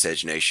of Bass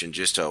Edge Nation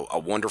just a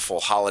wonderful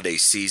holiday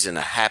season,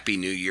 a happy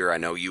new year. I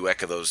know you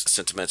echo those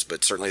sentiments,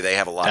 but certainly they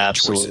have a lot of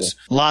choices.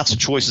 Lots of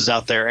choices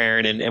out there,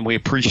 Aaron, and we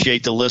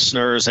appreciate the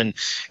listeners. And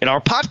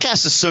our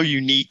podcast is so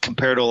unique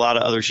compared to a lot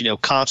of others,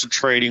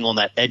 concentrating on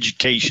that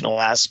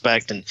educational aspect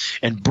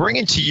and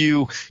bringing to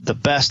you the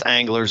best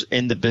anglers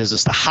in the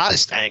business, the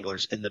hottest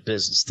anglers in the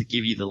business, to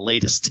give you the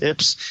latest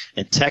tips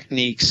and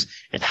techniques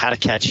and how to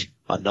catch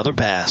another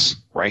bass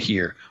right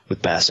here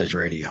with Bass Edge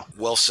Radio.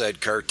 Well said,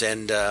 Kurt.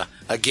 And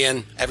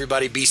again,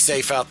 everybody be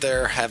safe out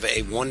there. Have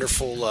a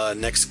wonderful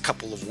next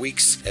couple of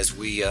weeks as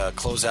we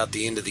close out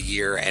the end of the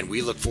year. And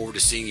we look forward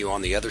to seeing you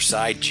on the other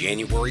side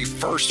January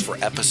 1st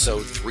for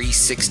episode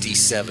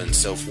 367.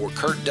 So for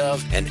Kurt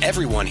Dove and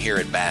everyone here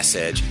at Bass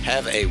Edge,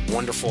 have a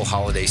wonderful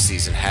holiday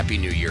season. Happy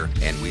New Year.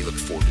 And we look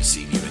forward to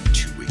seeing you in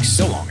 2 weeks.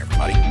 So long,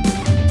 everybody.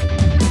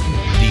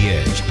 The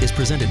Edge is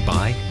presented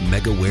by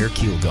MegaWare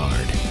Keel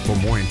Guard. For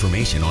more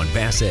information on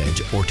Bass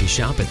Edge or to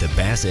shop at the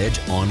Bass Edge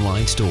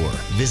online store,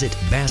 visit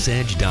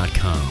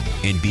bassedge.com.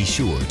 And be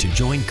sure to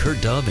join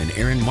Kurt Dove and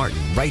Aaron Martin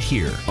right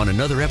here on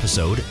another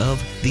episode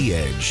of The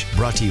Edge.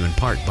 Brought to you in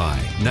part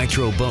by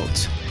Nitro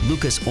Boats,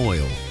 Lucas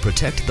Oil,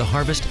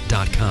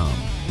 ProtectTheHarvest.com,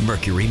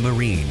 Mercury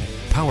Marine,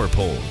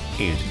 PowerPole,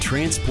 and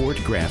Transport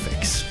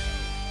Graphics.